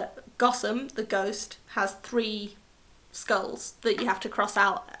that Gossam, the ghost, has 3 skulls that you have to cross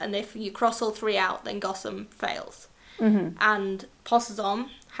out, and if you cross all 3 out, then Gossam fails. And Possum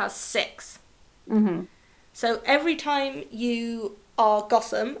has 6. So every time you are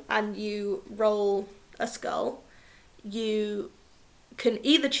Gossam and you roll a skull, you can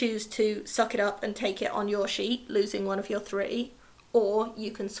either choose to suck it up and take it on your sheet, losing one of your 3, or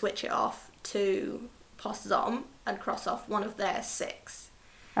you can switch it off to Possum and cross off one of their 6.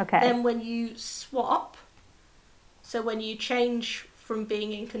 Okay. Then when you swap, so when you change from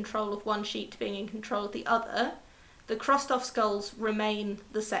being in control of one sheet to being in control of the other, the crossed off skulls remain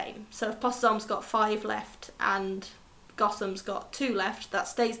the same. So if Possum's got 5 left and Gossam's got 2 left, that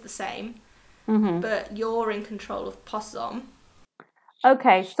stays the same. But you're in control of Possum.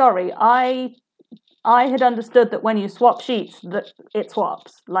 Okay, sorry. I had understood that when you swap sheets, that it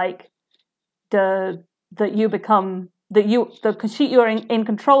swaps. Like, that you become the sheet you're in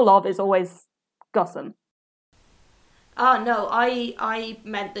control of is always Gotham. No, I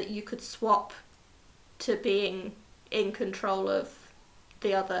meant that you could swap to being in control of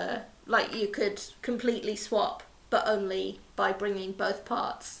the other. Like, you could completely swap, but only by bringing both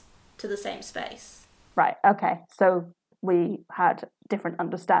parts to the same space. Right, okay. So we had different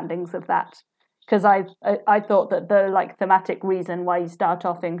understandings of that. Because I thought that the like thematic reason why you start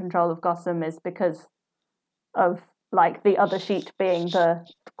off in control of Gotham is because of like the other sheet being the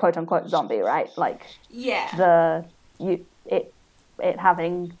quote unquote zombie, right? Like it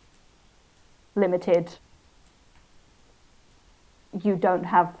having limited, you don't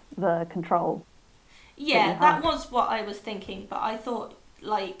have the control. Yeah, that was what I was thinking, but I thought,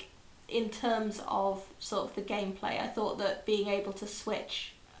 like, in terms of sort of the gameplay, I thought that being able to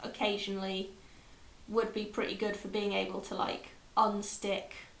switch occasionally would be pretty good for being able to, like,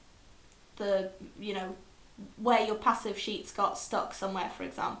 unstick the, you know, where your passive sheets got stuck somewhere, for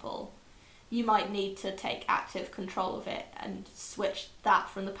example. You might need to take active control of it and switch that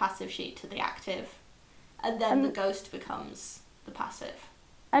from the passive sheet to the active, and then the ghost becomes the passive.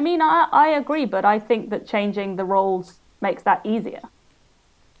 I mean, I agree, but I think that changing the roles makes that easier.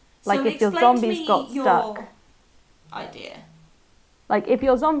 Like, so if your zombies got stuck... idea. Like, if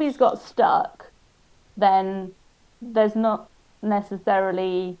your zombies got stuck, then there's not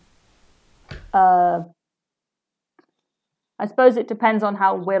necessarily... I suppose it depends on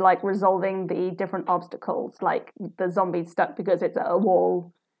how we're, like, resolving the different obstacles. Like, the zombie's stuck because it's at a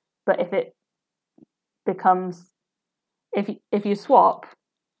wall, but if it becomes... If you swap,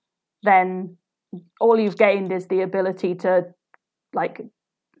 then all you've gained is the ability to, like,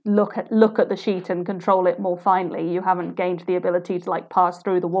 look at the sheet and control it more finely. You haven't gained the ability to, like, pass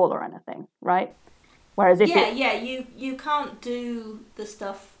through the wall or anything, right? Whereas if you can't do the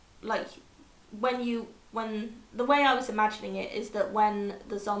stuff, like, when the way I was imagining it is that when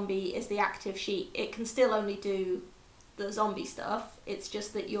the zombie is the active sheet, it can still only do the zombie stuff. It's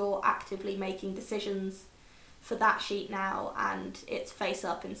just that you're actively making decisions for that sheet now, and it's face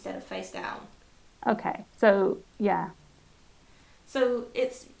up instead of face down. Okay, so yeah. So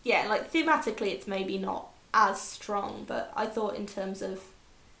it's, yeah, like, thematically it's maybe not as strong, but I thought in terms of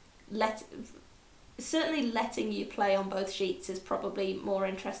certainly letting you play on both sheets is probably more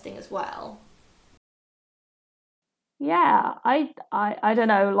interesting as well. Yeah, I don't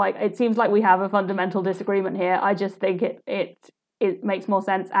know, like, it seems like we have a fundamental disagreement here. I just think it makes more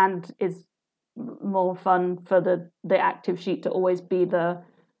sense and is more fun for the active sheet to always be the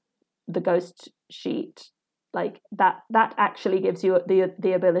ghost sheet. Like, that actually gives you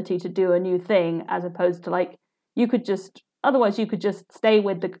the ability to do a new thing, as opposed to, like, you could just stay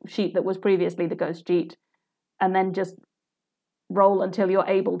with the sheet that was previously the ghost sheet and then just roll until you're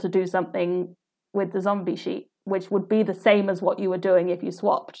able to do something with the zombie sheet, which would be the same as what you were doing if you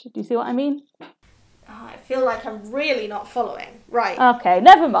swapped. Do you see what I mean? I feel like I'm really not following. Right. Okay,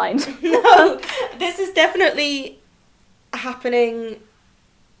 never mind. No, this is definitely happening.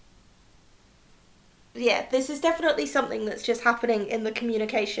 Yeah, this is definitely something that's just happening in the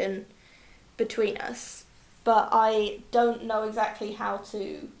communication between us. But I don't know exactly how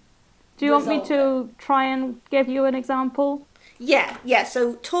to. Do you want me to try and give you an example? Yeah,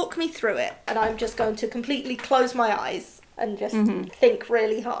 so talk me through it, and I'm just going to completely close my eyes and just think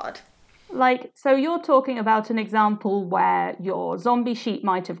really hard. Like, so you're talking about an example where your zombie sheet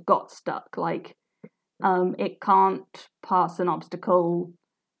might have got stuck, like, it can't pass an obstacle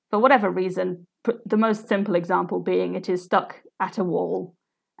for whatever reason. The most simple example being it is stuck at a wall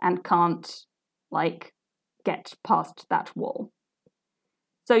and can't, like, get past that wall.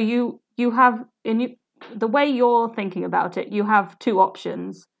 So you have, the way you're thinking about it, you have two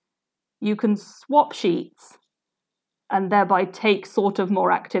options. You can swap sheets and thereby take sort of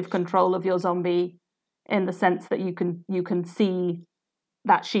more active control of your zombie, in the sense that you can see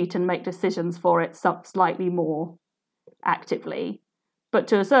that sheet and make decisions for it slightly more actively. But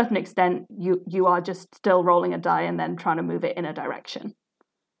to a certain extent, you are just still rolling a die and then trying to move it in a direction.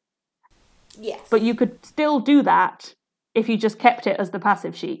 Yes. But you could still do that if you just kept it as the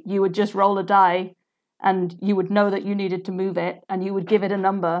passive sheet. You would just roll a die and you would know that you needed to move it, and you would give it a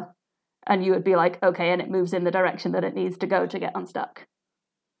number, and you would be like, okay, and it moves in the direction that it needs to go to get unstuck.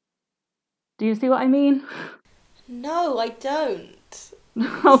 Do you see what I mean? No, I don't.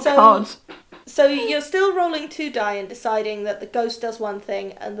 God. So you're still rolling two die and deciding that the ghost does one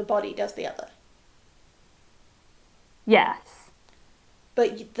thing and the body does the other. Yes.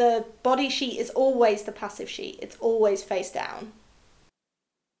 But the body sheet is always the passive sheet. It's always face down.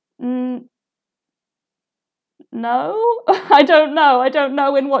 No, I don't know. I don't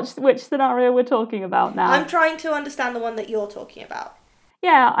know in which scenario we're talking about now. I'm trying to understand the one that you're talking about.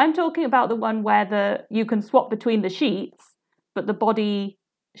 Yeah, I'm talking about the one where you can swap between the sheets, but the body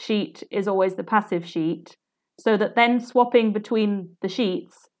sheet is always the passive sheet, so that then swapping between the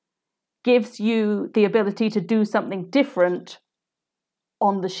sheets gives you the ability to do something different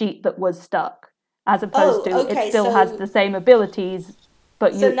on the sheet that was stuck, as opposed to it still has the same abilities,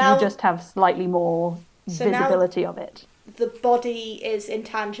 but you just have slightly more visibility of it. The body is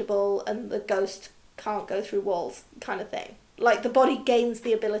intangible and the ghost can't go through walls, kind of thing. Like, the body gains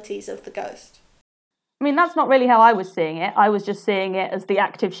the abilities of the ghost. I mean, that's not really how I was seeing it. I was just seeing it as the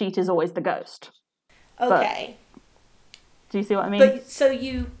active sheet is always the ghost. Okay. But, do you see what I mean? But so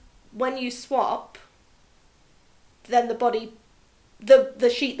when you swap, then the body, the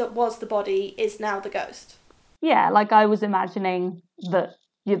sheet that was the body is now the ghost. Yeah, like I was imagining that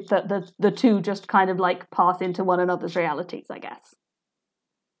the two just kind of like pass into one another's realities, I guess.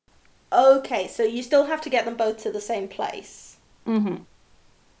 Okay, so you still have to get them both to the same place. Mm-hmm.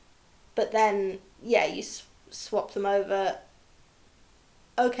 But then, yeah, you swap them over.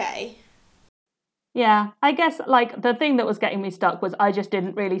 Okay. Yeah, I guess like the thing that was getting me stuck was I just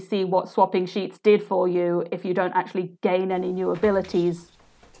didn't really see what swapping sheets did for you if you don't actually gain any new abilities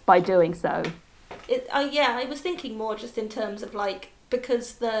by doing so. I was thinking more just in terms of like,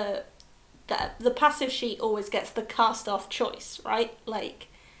 because the passive sheet always gets the cast off choice, right? Like,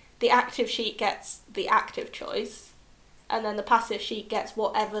 the active sheet gets the active choice, and then the passive sheet gets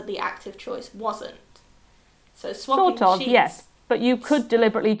whatever the active choice wasn't. So swapping sheets, yes, but you could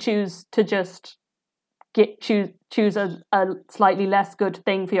deliberately choose to just choose a slightly less good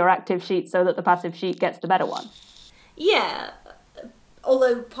thing for your active sheet so that the passive sheet gets the better one. Yeah,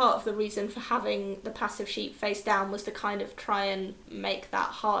 although part of the reason for having the passive sheet face down was to kind of try and make that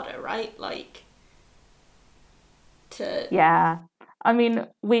harder, right? Like, to... Yeah. I mean,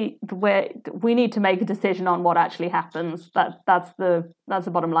 we need to make a decision on what actually happens. That's the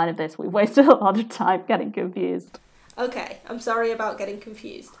bottom line of this. We've wasted a lot of time getting confused. Okay, I'm sorry about getting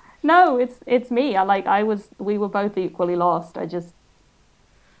confused. No, it's me. We were both equally lost. I just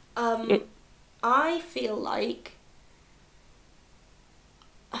I feel like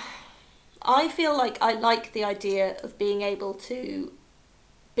I like the idea of being able to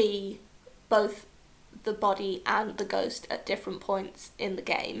be both the body and the ghost at different points in the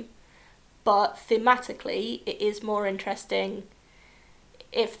game. But thematically, it is more interesting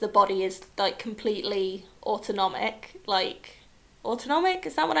if the body is like completely autonomic. Like, autonomic?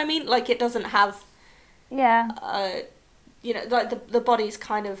 Is that what I mean? Like, it doesn't have... Yeah. Like the body's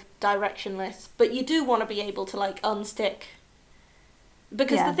kind of directionless, but you do want to be able to like unstick.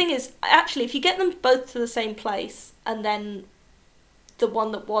 Because the thing is, actually, if you get them both to the same place and then the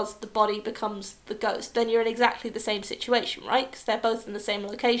one that was the body becomes the ghost, then you're in exactly the same situation, right? Because they're both in the same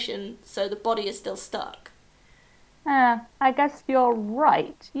location, so the body is still stuck. I guess you're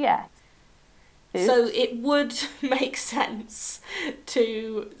right, yes. Oops. So it would make sense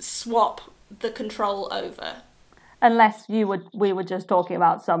to swap the control over. Unless we were just talking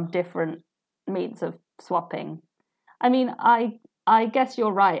about some different means of swapping. I mean, I guess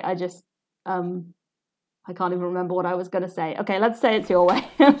you're right. I just I can't even remember what I was going to say. Okay, let's say it's your way.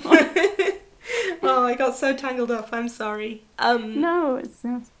 Oh, I got so tangled up. I'm sorry. No, it's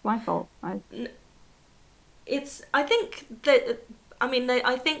my fault. I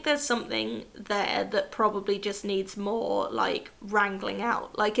think there's something there that probably just needs more, like, wrangling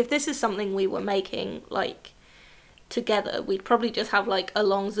out. Like, if this is something we were making, like, together, we'd probably just have, like, a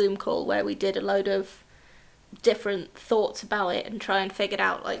long Zoom call where we did a load of different thoughts about it and try and figure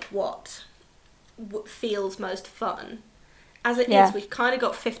out, like, what feels most fun. As it is, we've kind of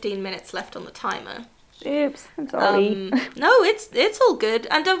got 15 minutes left on the timer. Oops, I'm sorry. No, it's all good.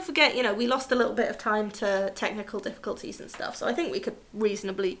 And don't forget, we lost a little bit of time to technical difficulties and stuff, so I think we could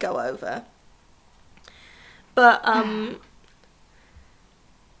reasonably go over. But,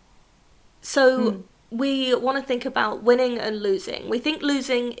 we want to think about winning and losing. We think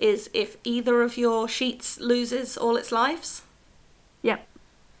losing is if either of your sheets loses all its lives. Yep.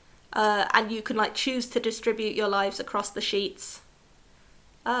 And you can, like, choose to distribute your lives across the sheets.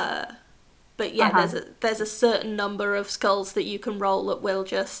 But yeah, there's a certain number of skulls that you can roll that will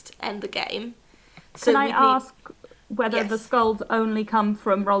just end the game. So can I ask whether the skulls only come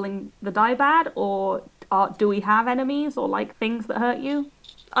from rolling the die bad, or do we have enemies or like things that hurt you?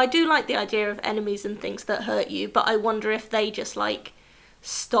 I do like the idea of enemies and things that hurt you, but I wonder if they just like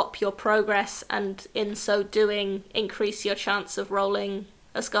stop your progress and in so doing increase your chance of rolling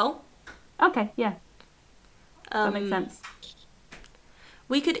a skull. Okay, yeah. That makes sense.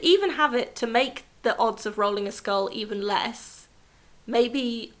 We could even have it to make the odds of rolling a skull even less,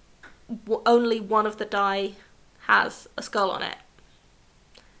 maybe only one of the die has a skull on it.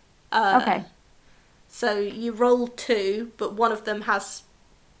 Okay. So you roll 2, but one of them has,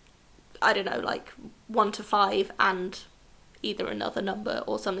 I don't know, like 1 to 5 and either another number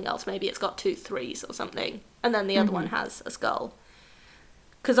or something else. Maybe it's got 2 3s or something. And then the other one has a skull.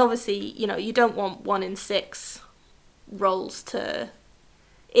 Because obviously, you know, you don't want 1 in 6 rolls to...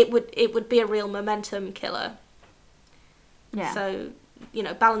 It would be a real momentum killer. Yeah. So, you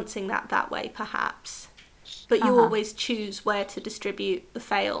know, balancing that way, perhaps. But you always choose where to distribute the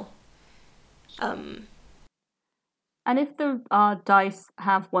fail. And if the dice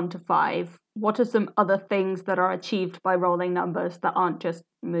have 1 to 5, what are some other things that are achieved by rolling numbers that aren't just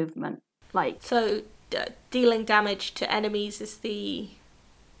movement? Like, so dealing damage to enemies is the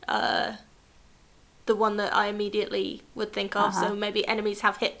one that I immediately would think of. So maybe enemies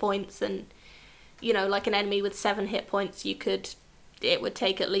have hit points, and you know, like an enemy with 7 hit points, it would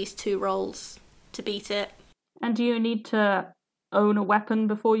take at least 2 rolls to beat it. and do you need to own a weapon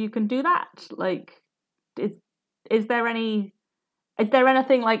before you can do that? Like, is there anything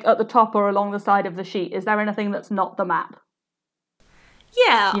like at the top or along the side of the sheet? Is there anything that's not the map?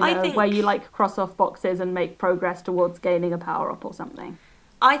 Yeah, I think where you like cross off boxes and make progress towards gaining a power up or something.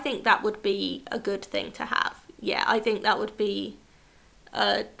 I think that would be a good thing to have. Yeah, I think that would be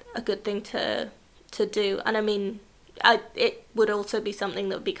a good thing to do. And I mean, it would also be something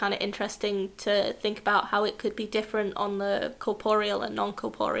that would be kind of interesting to think about how it could be different on the corporeal and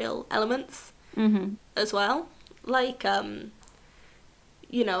non-corporeal elements as well. Like,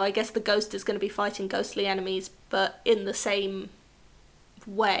 you know, I guess the ghost is going to be fighting ghostly enemies, but in the same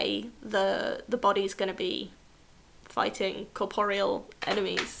way, the body's going to be fighting corporeal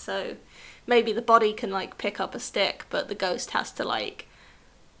enemies. So maybe the body can like pick up a stick, but the ghost has to like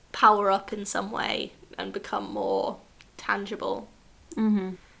power up in some way and become more tangible.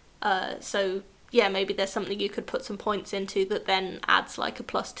 So yeah, maybe there's something you could put some points into that then adds like a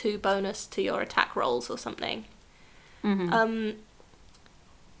 +2 bonus to your attack rolls or something. In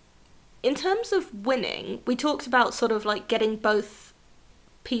terms of winning, we talked about sort of like getting both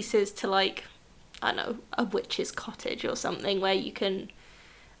pieces to like, I don't know, a witch's cottage or something where you can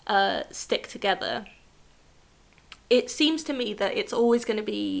stick together. It seems to me that it's always going to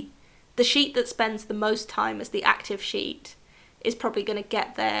be the sheet that spends the most time as the active sheet is probably going to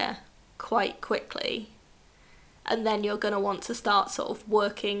get there quite quickly, and then you're going to want to start sort of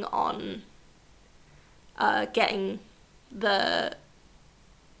working on getting the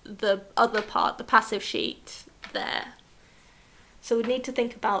other part, the passive sheet, there. So we need to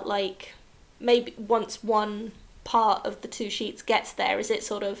think about like maybe once one part of the 2 sheets gets there,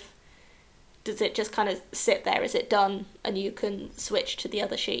 does it just kind of sit there? Is it done and you can switch to the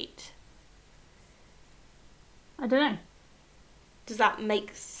other sheet? I don't know. Does that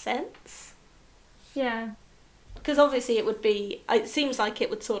make sense? Yeah. Because obviously it seems like it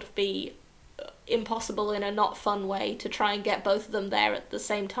would sort of be impossible in a not fun way to try and get both of them there at the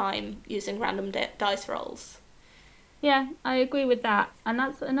same time using random dice rolls. Yeah, I agree with that. And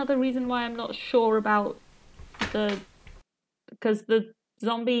that's another reason why I'm not sure about because the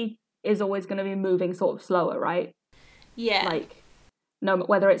zombie is always going to be moving sort of slower, right? Yeah. Like, no,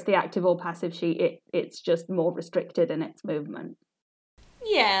 whether it's the active or passive sheet, it's just more restricted in its movement.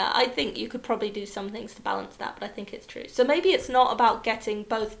 Yeah, I think you could probably do some things to balance that, but I think it's true. So maybe it's not about getting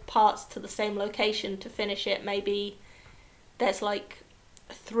both parts to the same location to finish it. Maybe there's like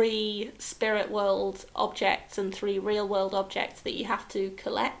 3 spirit world objects and 3 real world objects that you have to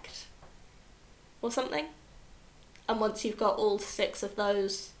collect or something. And once you've got all 6 of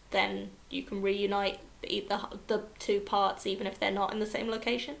those, then you can reunite the 2 parts even if they're not in the same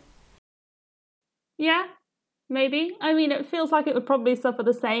location. Yeah, maybe. I mean, it feels like it would probably suffer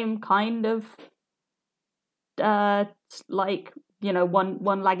the same kind of like, you know,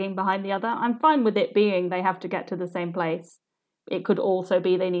 one lagging behind the other. I'm fine with it being they have to get to the same place. It could also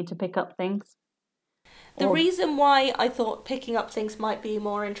be they need to pick up things. The reason why I thought picking up things might be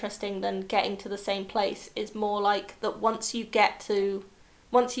more interesting than getting to the same place is more like that once you get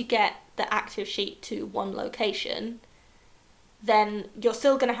the active sheet to one location, then you're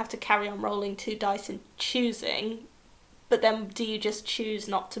still going to have to carry on rolling 2 dice and choosing, but then do you just choose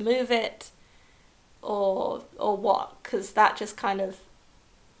not to move it or what? Because that just kind of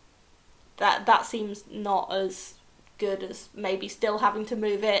that seems not as good as maybe still having to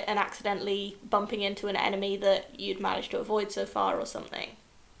move it and accidentally bumping into an enemy that you'd managed to avoid so far or something.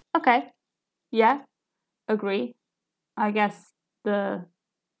 Okay. Yeah. Agree. I guess the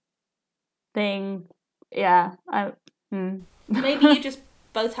thing, yeah. Maybe you just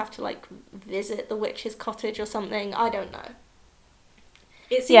both have to like visit the witch's cottage or something. I don't know.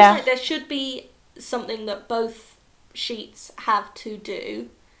 It seems Yeah. like there should be something that both sheets have to do.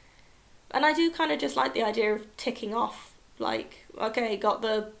 And I do kind of just like the idea of ticking off, like, okay, got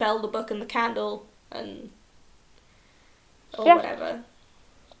the bell, the book, and the candle, and or Yeah. whatever.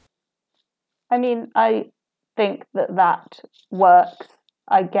 I mean, I think that works.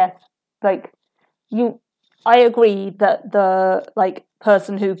 I guess, like, I agree that the like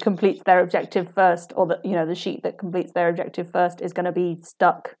person who completes their objective first, or the sheet that completes their objective first, is going to be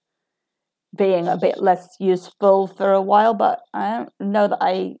stuck being a bit less useful for a while. But I don't know that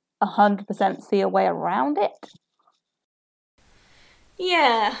I 100% see a way around it.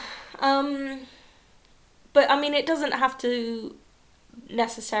 Yeah. But I mean, it doesn't have to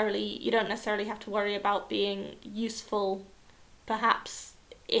necessarily. You don't necessarily have to worry about being useful. Perhaps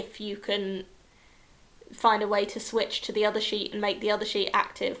if you can find a way to switch to the other sheet and make the other sheet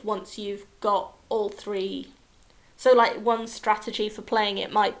active once you've got all three. So, like, one strategy for playing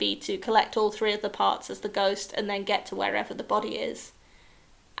it might be to collect all three of the parts as the ghost and then get to wherever the body is,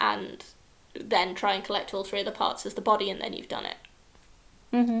 and then try and collect all three of the parts as the body, and then you've done it.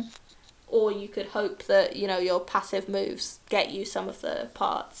 Mm-hmm. Or you could hope that, your passive moves get you some of the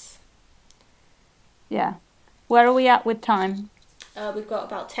parts. Yeah. Where are we at with time? We've got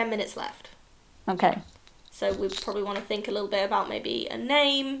about 10 minutes left. Okay. So we probably want to think a little bit about maybe a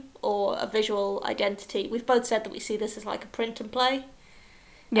name or a visual identity. We've both said that we see this as like a print and play.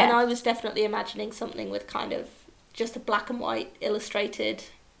 Yeah. And I was definitely imagining something with kind of just a black and white illustrated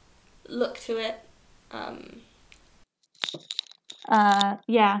look to it.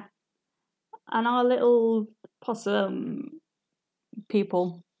 Yeah. And our little possum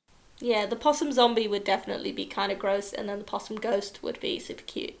people. Yeah, the possum zombie would definitely be kind of gross, and then the possum ghost would be super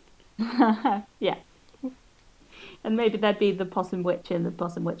cute. Yeah. And maybe there'd be the possum witch in the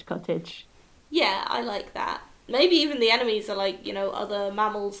possum witch cottage. Yeah, I like that. Maybe even the enemies are like, other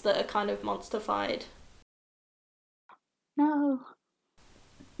mammals that are kind of monsterfied. No.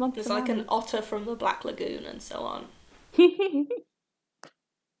 There's like an otter from the Black Lagoon and so on.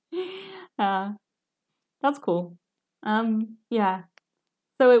 That's cool. Yeah.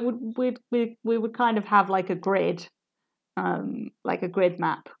 So we would kind of have like a grid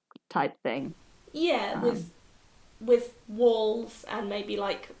map type thing. Yeah, with walls and maybe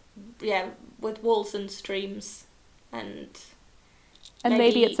with walls and streams and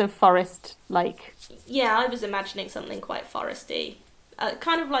maybe it's a forest like. Yeah, I was imagining something quite foresty,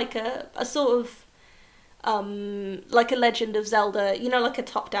 kind of like a sort of like a Legend of Zelda. Like a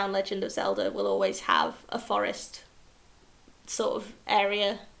top-down Legend of Zelda will always have a forest sort of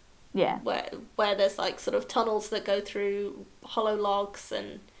area. Yeah. Where there's like sort of tunnels that go through hollow logs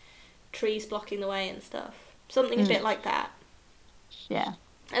and trees blocking the way and stuff. Something a bit like that. Yeah.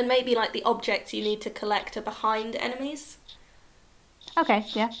 And maybe like the objects you need to collect are behind enemies. Okay,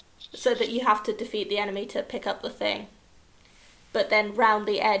 yeah. So that you have to defeat the enemy to pick up the thing. But then round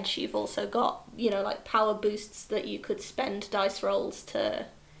the edge you've also got, like power boosts that you could spend dice rolls to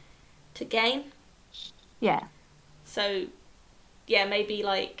gain. Yeah. So, yeah, maybe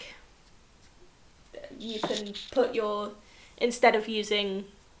like you can put instead of using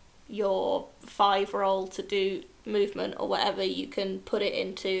your 5 roll to do movement or whatever, you can put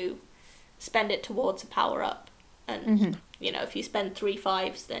it spend it towards a power up. And, if you spend 3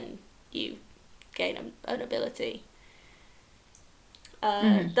 5s, then you gain an ability.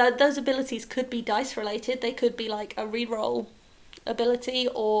 Those abilities could be dice related. They could be like a reroll ability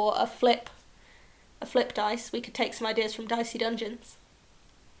or a flip dice. We could take some ideas from Dicey Dungeons.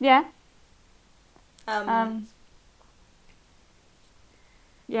 Yeah.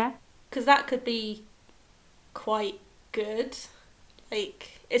 Yeah. Because that could be quite good.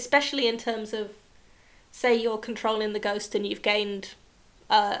 Like, especially in terms of, say you're controlling the ghost and you've gained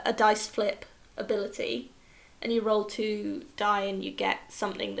a dice flip ability, and you roll 2 die and you get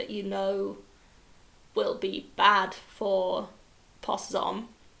something that will be bad for Posszom.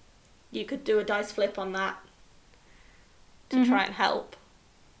 You could do a dice flip on that to try and help.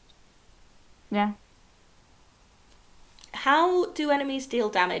 Yeah. How do enemies deal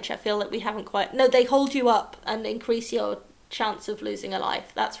damage? I feel that we haven't quite... No, they hold you up and increase your chance of losing a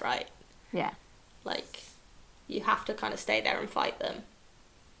life. That's right. Yeah. Like, you have to kind of stay there and fight them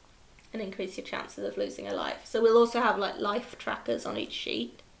and increase your chances of losing a life. So we'll also have, like, life trackers on each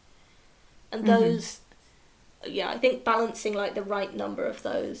sheet. And those... Yeah, I think balancing, like, the right number of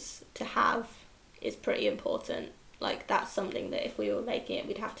those to have is pretty important. Like, that's something that if we were making it,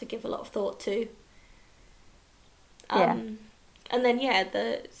 we'd have to give a lot of thought to. And then,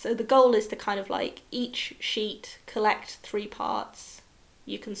 so the goal is to kind of, like, each sheet collect 3 parts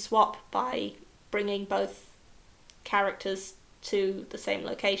you can swap by bringing both characters to the same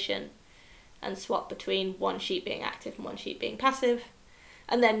location and swap between one sheet being active and one sheet being passive.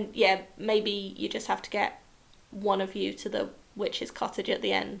 And then, yeah, maybe you just have to get one of you to the witch's cottage at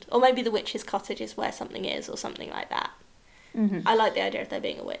the end. Or maybe the witch's cottage is where something is, or something like that. Mm-hmm. I like the idea of there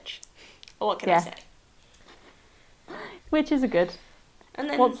being a witch. Or what can I say? Witches are good. And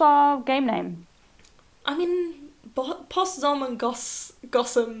then, what's our game name? I mean, Posszom and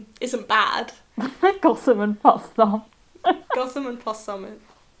Gossam isn't bad. Gossam and Posszom. Gossam and Posszom.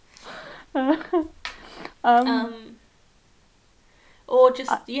 Or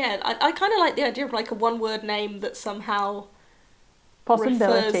just, I kind of like the idea of like a one-word name that somehow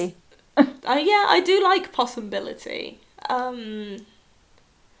Possibility. Yeah, I do like possibility.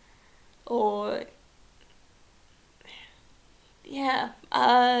 Or, yeah,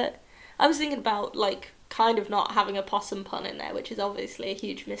 I was thinking about like kind of not having a possum pun in there, which is obviously a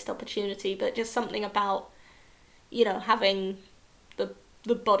huge missed opportunity, but just something about, you know, having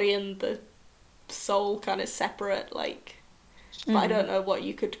the body and the soul kind of separate, like, but I don't know what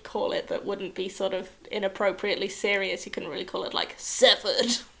you could call it that wouldn't be sort of inappropriately serious. You couldn't really call it like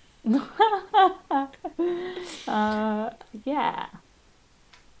severed. Yeah.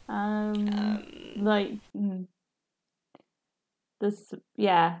 Like this,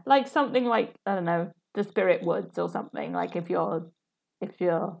 yeah, like something like, I don't know, the Spirit Woods or something. Like if you're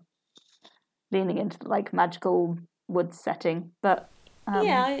leaning into like magical woods setting, but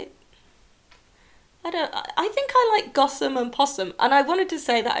yeah. I think I like Gossam and Possum, and I wanted to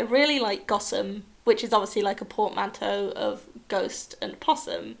say that I really like Gossam, which is obviously like a portmanteau of ghost and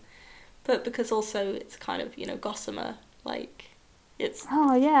possum, but because also it's kind of, you know, gossamer, like it's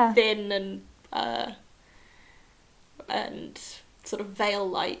thin and sort of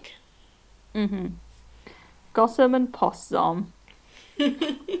veil-like. Mm-hmm. Gossam and Possum.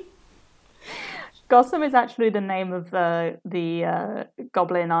 Gossam is actually the name of the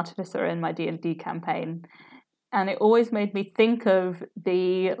goblin artificer in my D&D campaign, and it always made me think of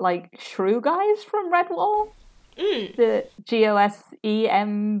the like shrew guys from Redwall, the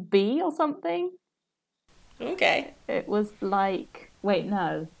GOSEMB or something. Okay. It was like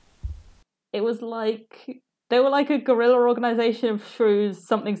it was like they were like a guerrilla organization of shrews,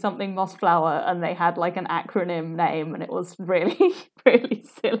 something Mossflower, and they had like an acronym name, and it was really really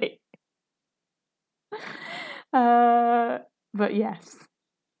silly. But yes.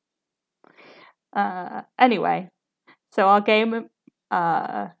 Anyway, so our game,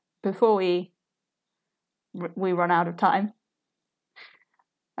 before we run out of time,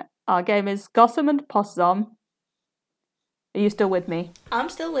 our game is Gossam and Possum. Are you still with me? I'm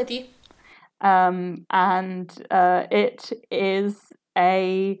still with you. And it is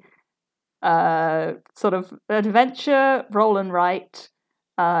a sort of adventure roll and write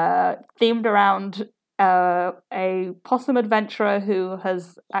themed around a possum adventurer who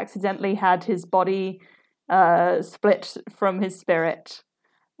has accidentally had his body split from his spirit,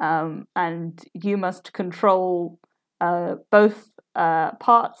 and you must control both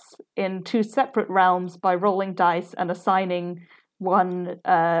parts in two separate realms by rolling dice and assigning one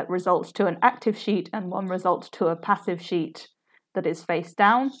result to an active sheet and one result to a passive sheet that is face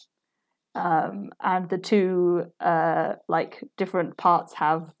down. And the two like different parts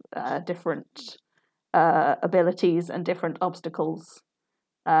have different abilities and different obstacles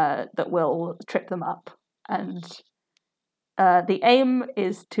that will trip them up. And the aim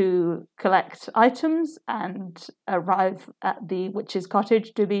is to collect items and arrive at the witch's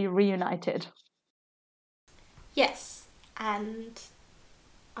cottage to be reunited. Yes, and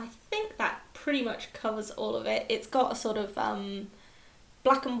I think that pretty much covers all of it. It's got a sort of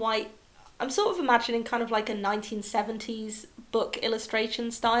black and white, I'm sort of imagining kind of like a 1970s book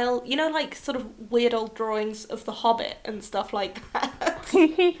illustration style. You know, like sort of weird old drawings of The Hobbit and stuff like that.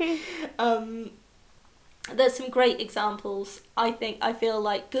 There's some great examples. I feel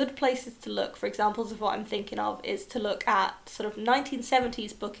like good places to look for examples of what I'm thinking of is to look at sort of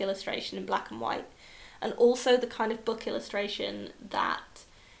 1970s book illustration in black and white, and also the kind of book illustration that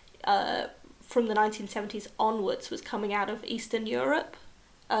from the 1970s onwards was coming out of Eastern Europe.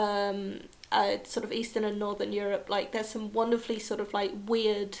 Sort of Eastern and Northern Europe, like there's some wonderfully sort of like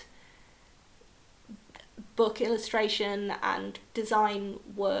weird book illustration and design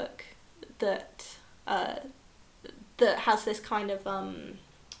work that has this kind of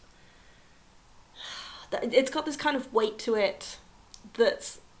it's got this kind of weight to it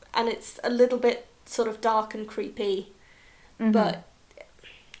and it's a little bit sort of dark and creepy, but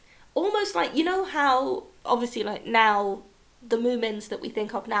almost like, you know how obviously like now the Moomins that we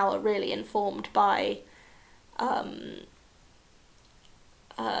think of now are really informed by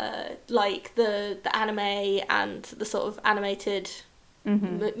like the anime and the sort of animated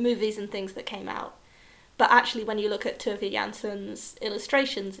movies and things that came out. But actually, when you look at Tove Jansson's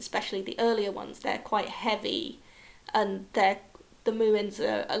illustrations, especially the earlier ones, they're quite heavy, and the Muins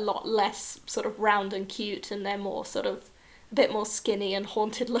are a lot less sort of round and cute, and they're more sort of a bit more skinny and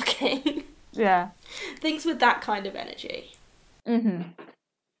haunted looking. Yeah. Things with that kind of energy. Mm-hmm.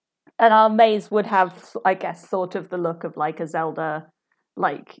 And our maze would have, I guess, sort of the look of like a Zelda,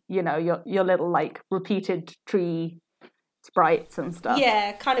 like, you know, your little like repeated tree sprites and stuff.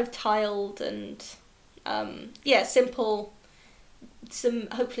 Yeah, kind of tiled and simple.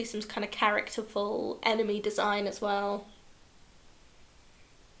 Hopefully some kind of characterful enemy design as well.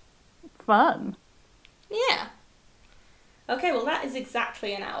 Fun. Yeah. Okay, well that is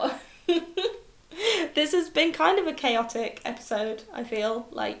exactly an hour. This has been kind of a chaotic episode, I feel.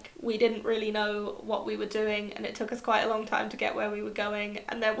 Like, we didn't really know what we were doing, and it took us quite a long time to get where we were going,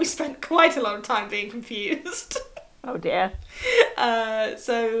 and then we spent quite a lot of time being confused. Oh dear. But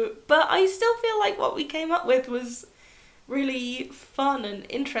I still feel like what we came up with was really fun and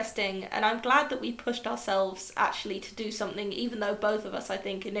interesting, and I'm glad that we pushed ourselves actually to do something, even though both of us, I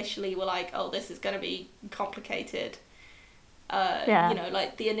think, initially were like, oh, this is going to be complicated. You know,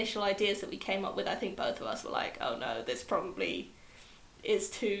 like the initial ideas that we came up with, I think both of us were like, oh no, this probably is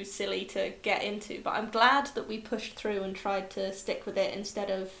too silly to get into. But I'm glad that we pushed through and tried to stick with it instead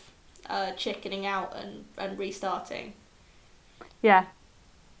of chickening out and restarting. Yeah.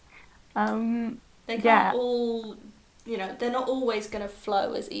 They can't all, you know, they're not always going to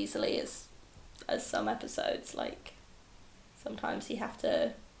flow as easily as some episodes. Like, sometimes you have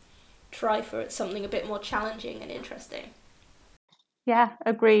to try for something a bit more challenging and interesting. Yeah,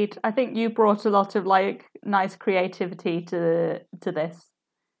 agreed. I think you brought a lot of like nice creativity to this,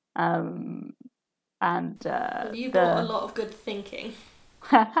 and you brought a lot of good thinking.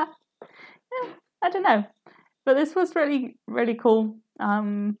 Yeah, I don't know, but this was really really cool.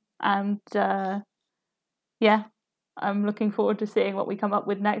 Yeah, I'm looking forward to seeing what we come up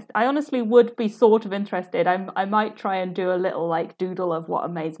with next. I honestly would be sort of interested. I might try and do a little like doodle of what a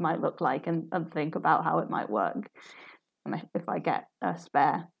maze might look like and think about how it might work. If I get a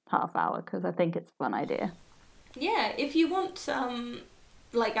spare half hour, because I think it's a fun idea. Yeah, if you want,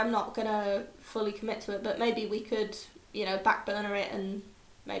 like, I'm not gonna fully commit to it, but maybe we could, you know, back burner it and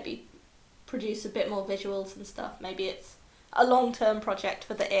maybe produce a bit more visuals and stuff. Maybe it's a long-term project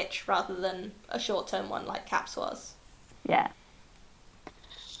for the itch rather than a short-term one like Caps was. Yeah.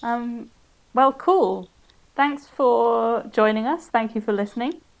 Well, cool. Thanks for joining us. Thank you for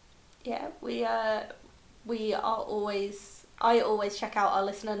listening. Yeah, I always check out our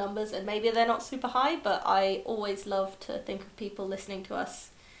listener numbers, and maybe they're not super high, but I always love to think of people listening to us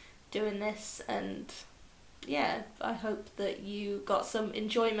doing this, and yeah, I hope that you got some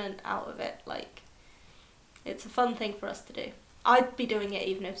enjoyment out of it. Like, it's a fun thing for us to do. I'd be doing it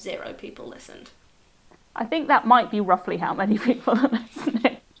even if 0 people listened. I think that might be roughly how many people are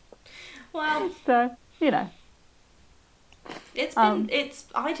listening. Well, so, you know.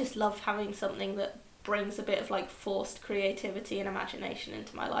 I just love having something that brings a bit of like forced creativity and imagination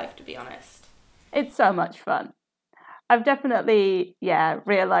into my life, to be honest. It's so much fun. I've definitely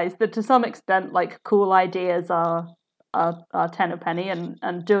realized that to some extent like cool ideas are 10 a penny,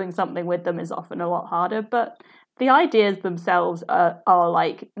 and doing something with them is often a lot harder, but the ideas themselves are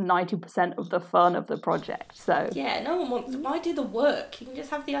like 90% of the fun of the project. So yeah, no one wants, why do the work? You can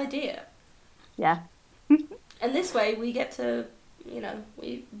just have the idea. Yeah. And this way we get to, you know,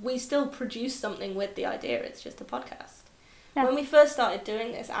 we still produce something with the idea. It's just a podcast. Yeah. When we first started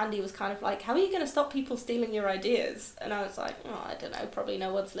doing this, Andy was kind of like, how are you going to stop people stealing your ideas? And I was like, oh, I don't know, probably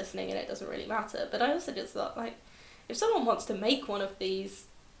no one's listening and it doesn't really matter. But I also just thought, like, if someone wants to make one of these,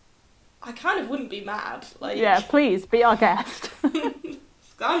 I kind of wouldn't be mad. Like, yeah, please be our guest.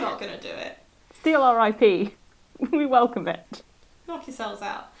 I'm not going to do it. Steal our IP. We welcome it. Knock yourselves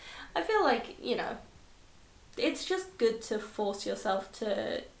out. I feel like, you know, it's just good to force yourself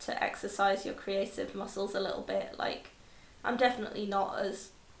to exercise your creative muscles a little bit. Like, I'm definitely not as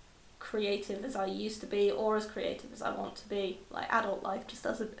creative as I used to be, or as creative as I want to be. Like, adult life just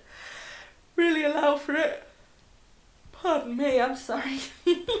doesn't really allow for it. Pardon me, I'm sorry.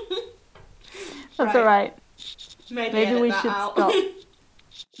 That's alright. Maybe we should stop,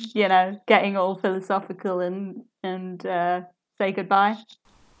 you know, getting all philosophical and say goodbye.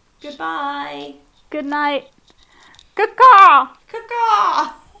 Goodbye. Good night. Caw-caw!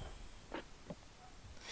 Caw-caw!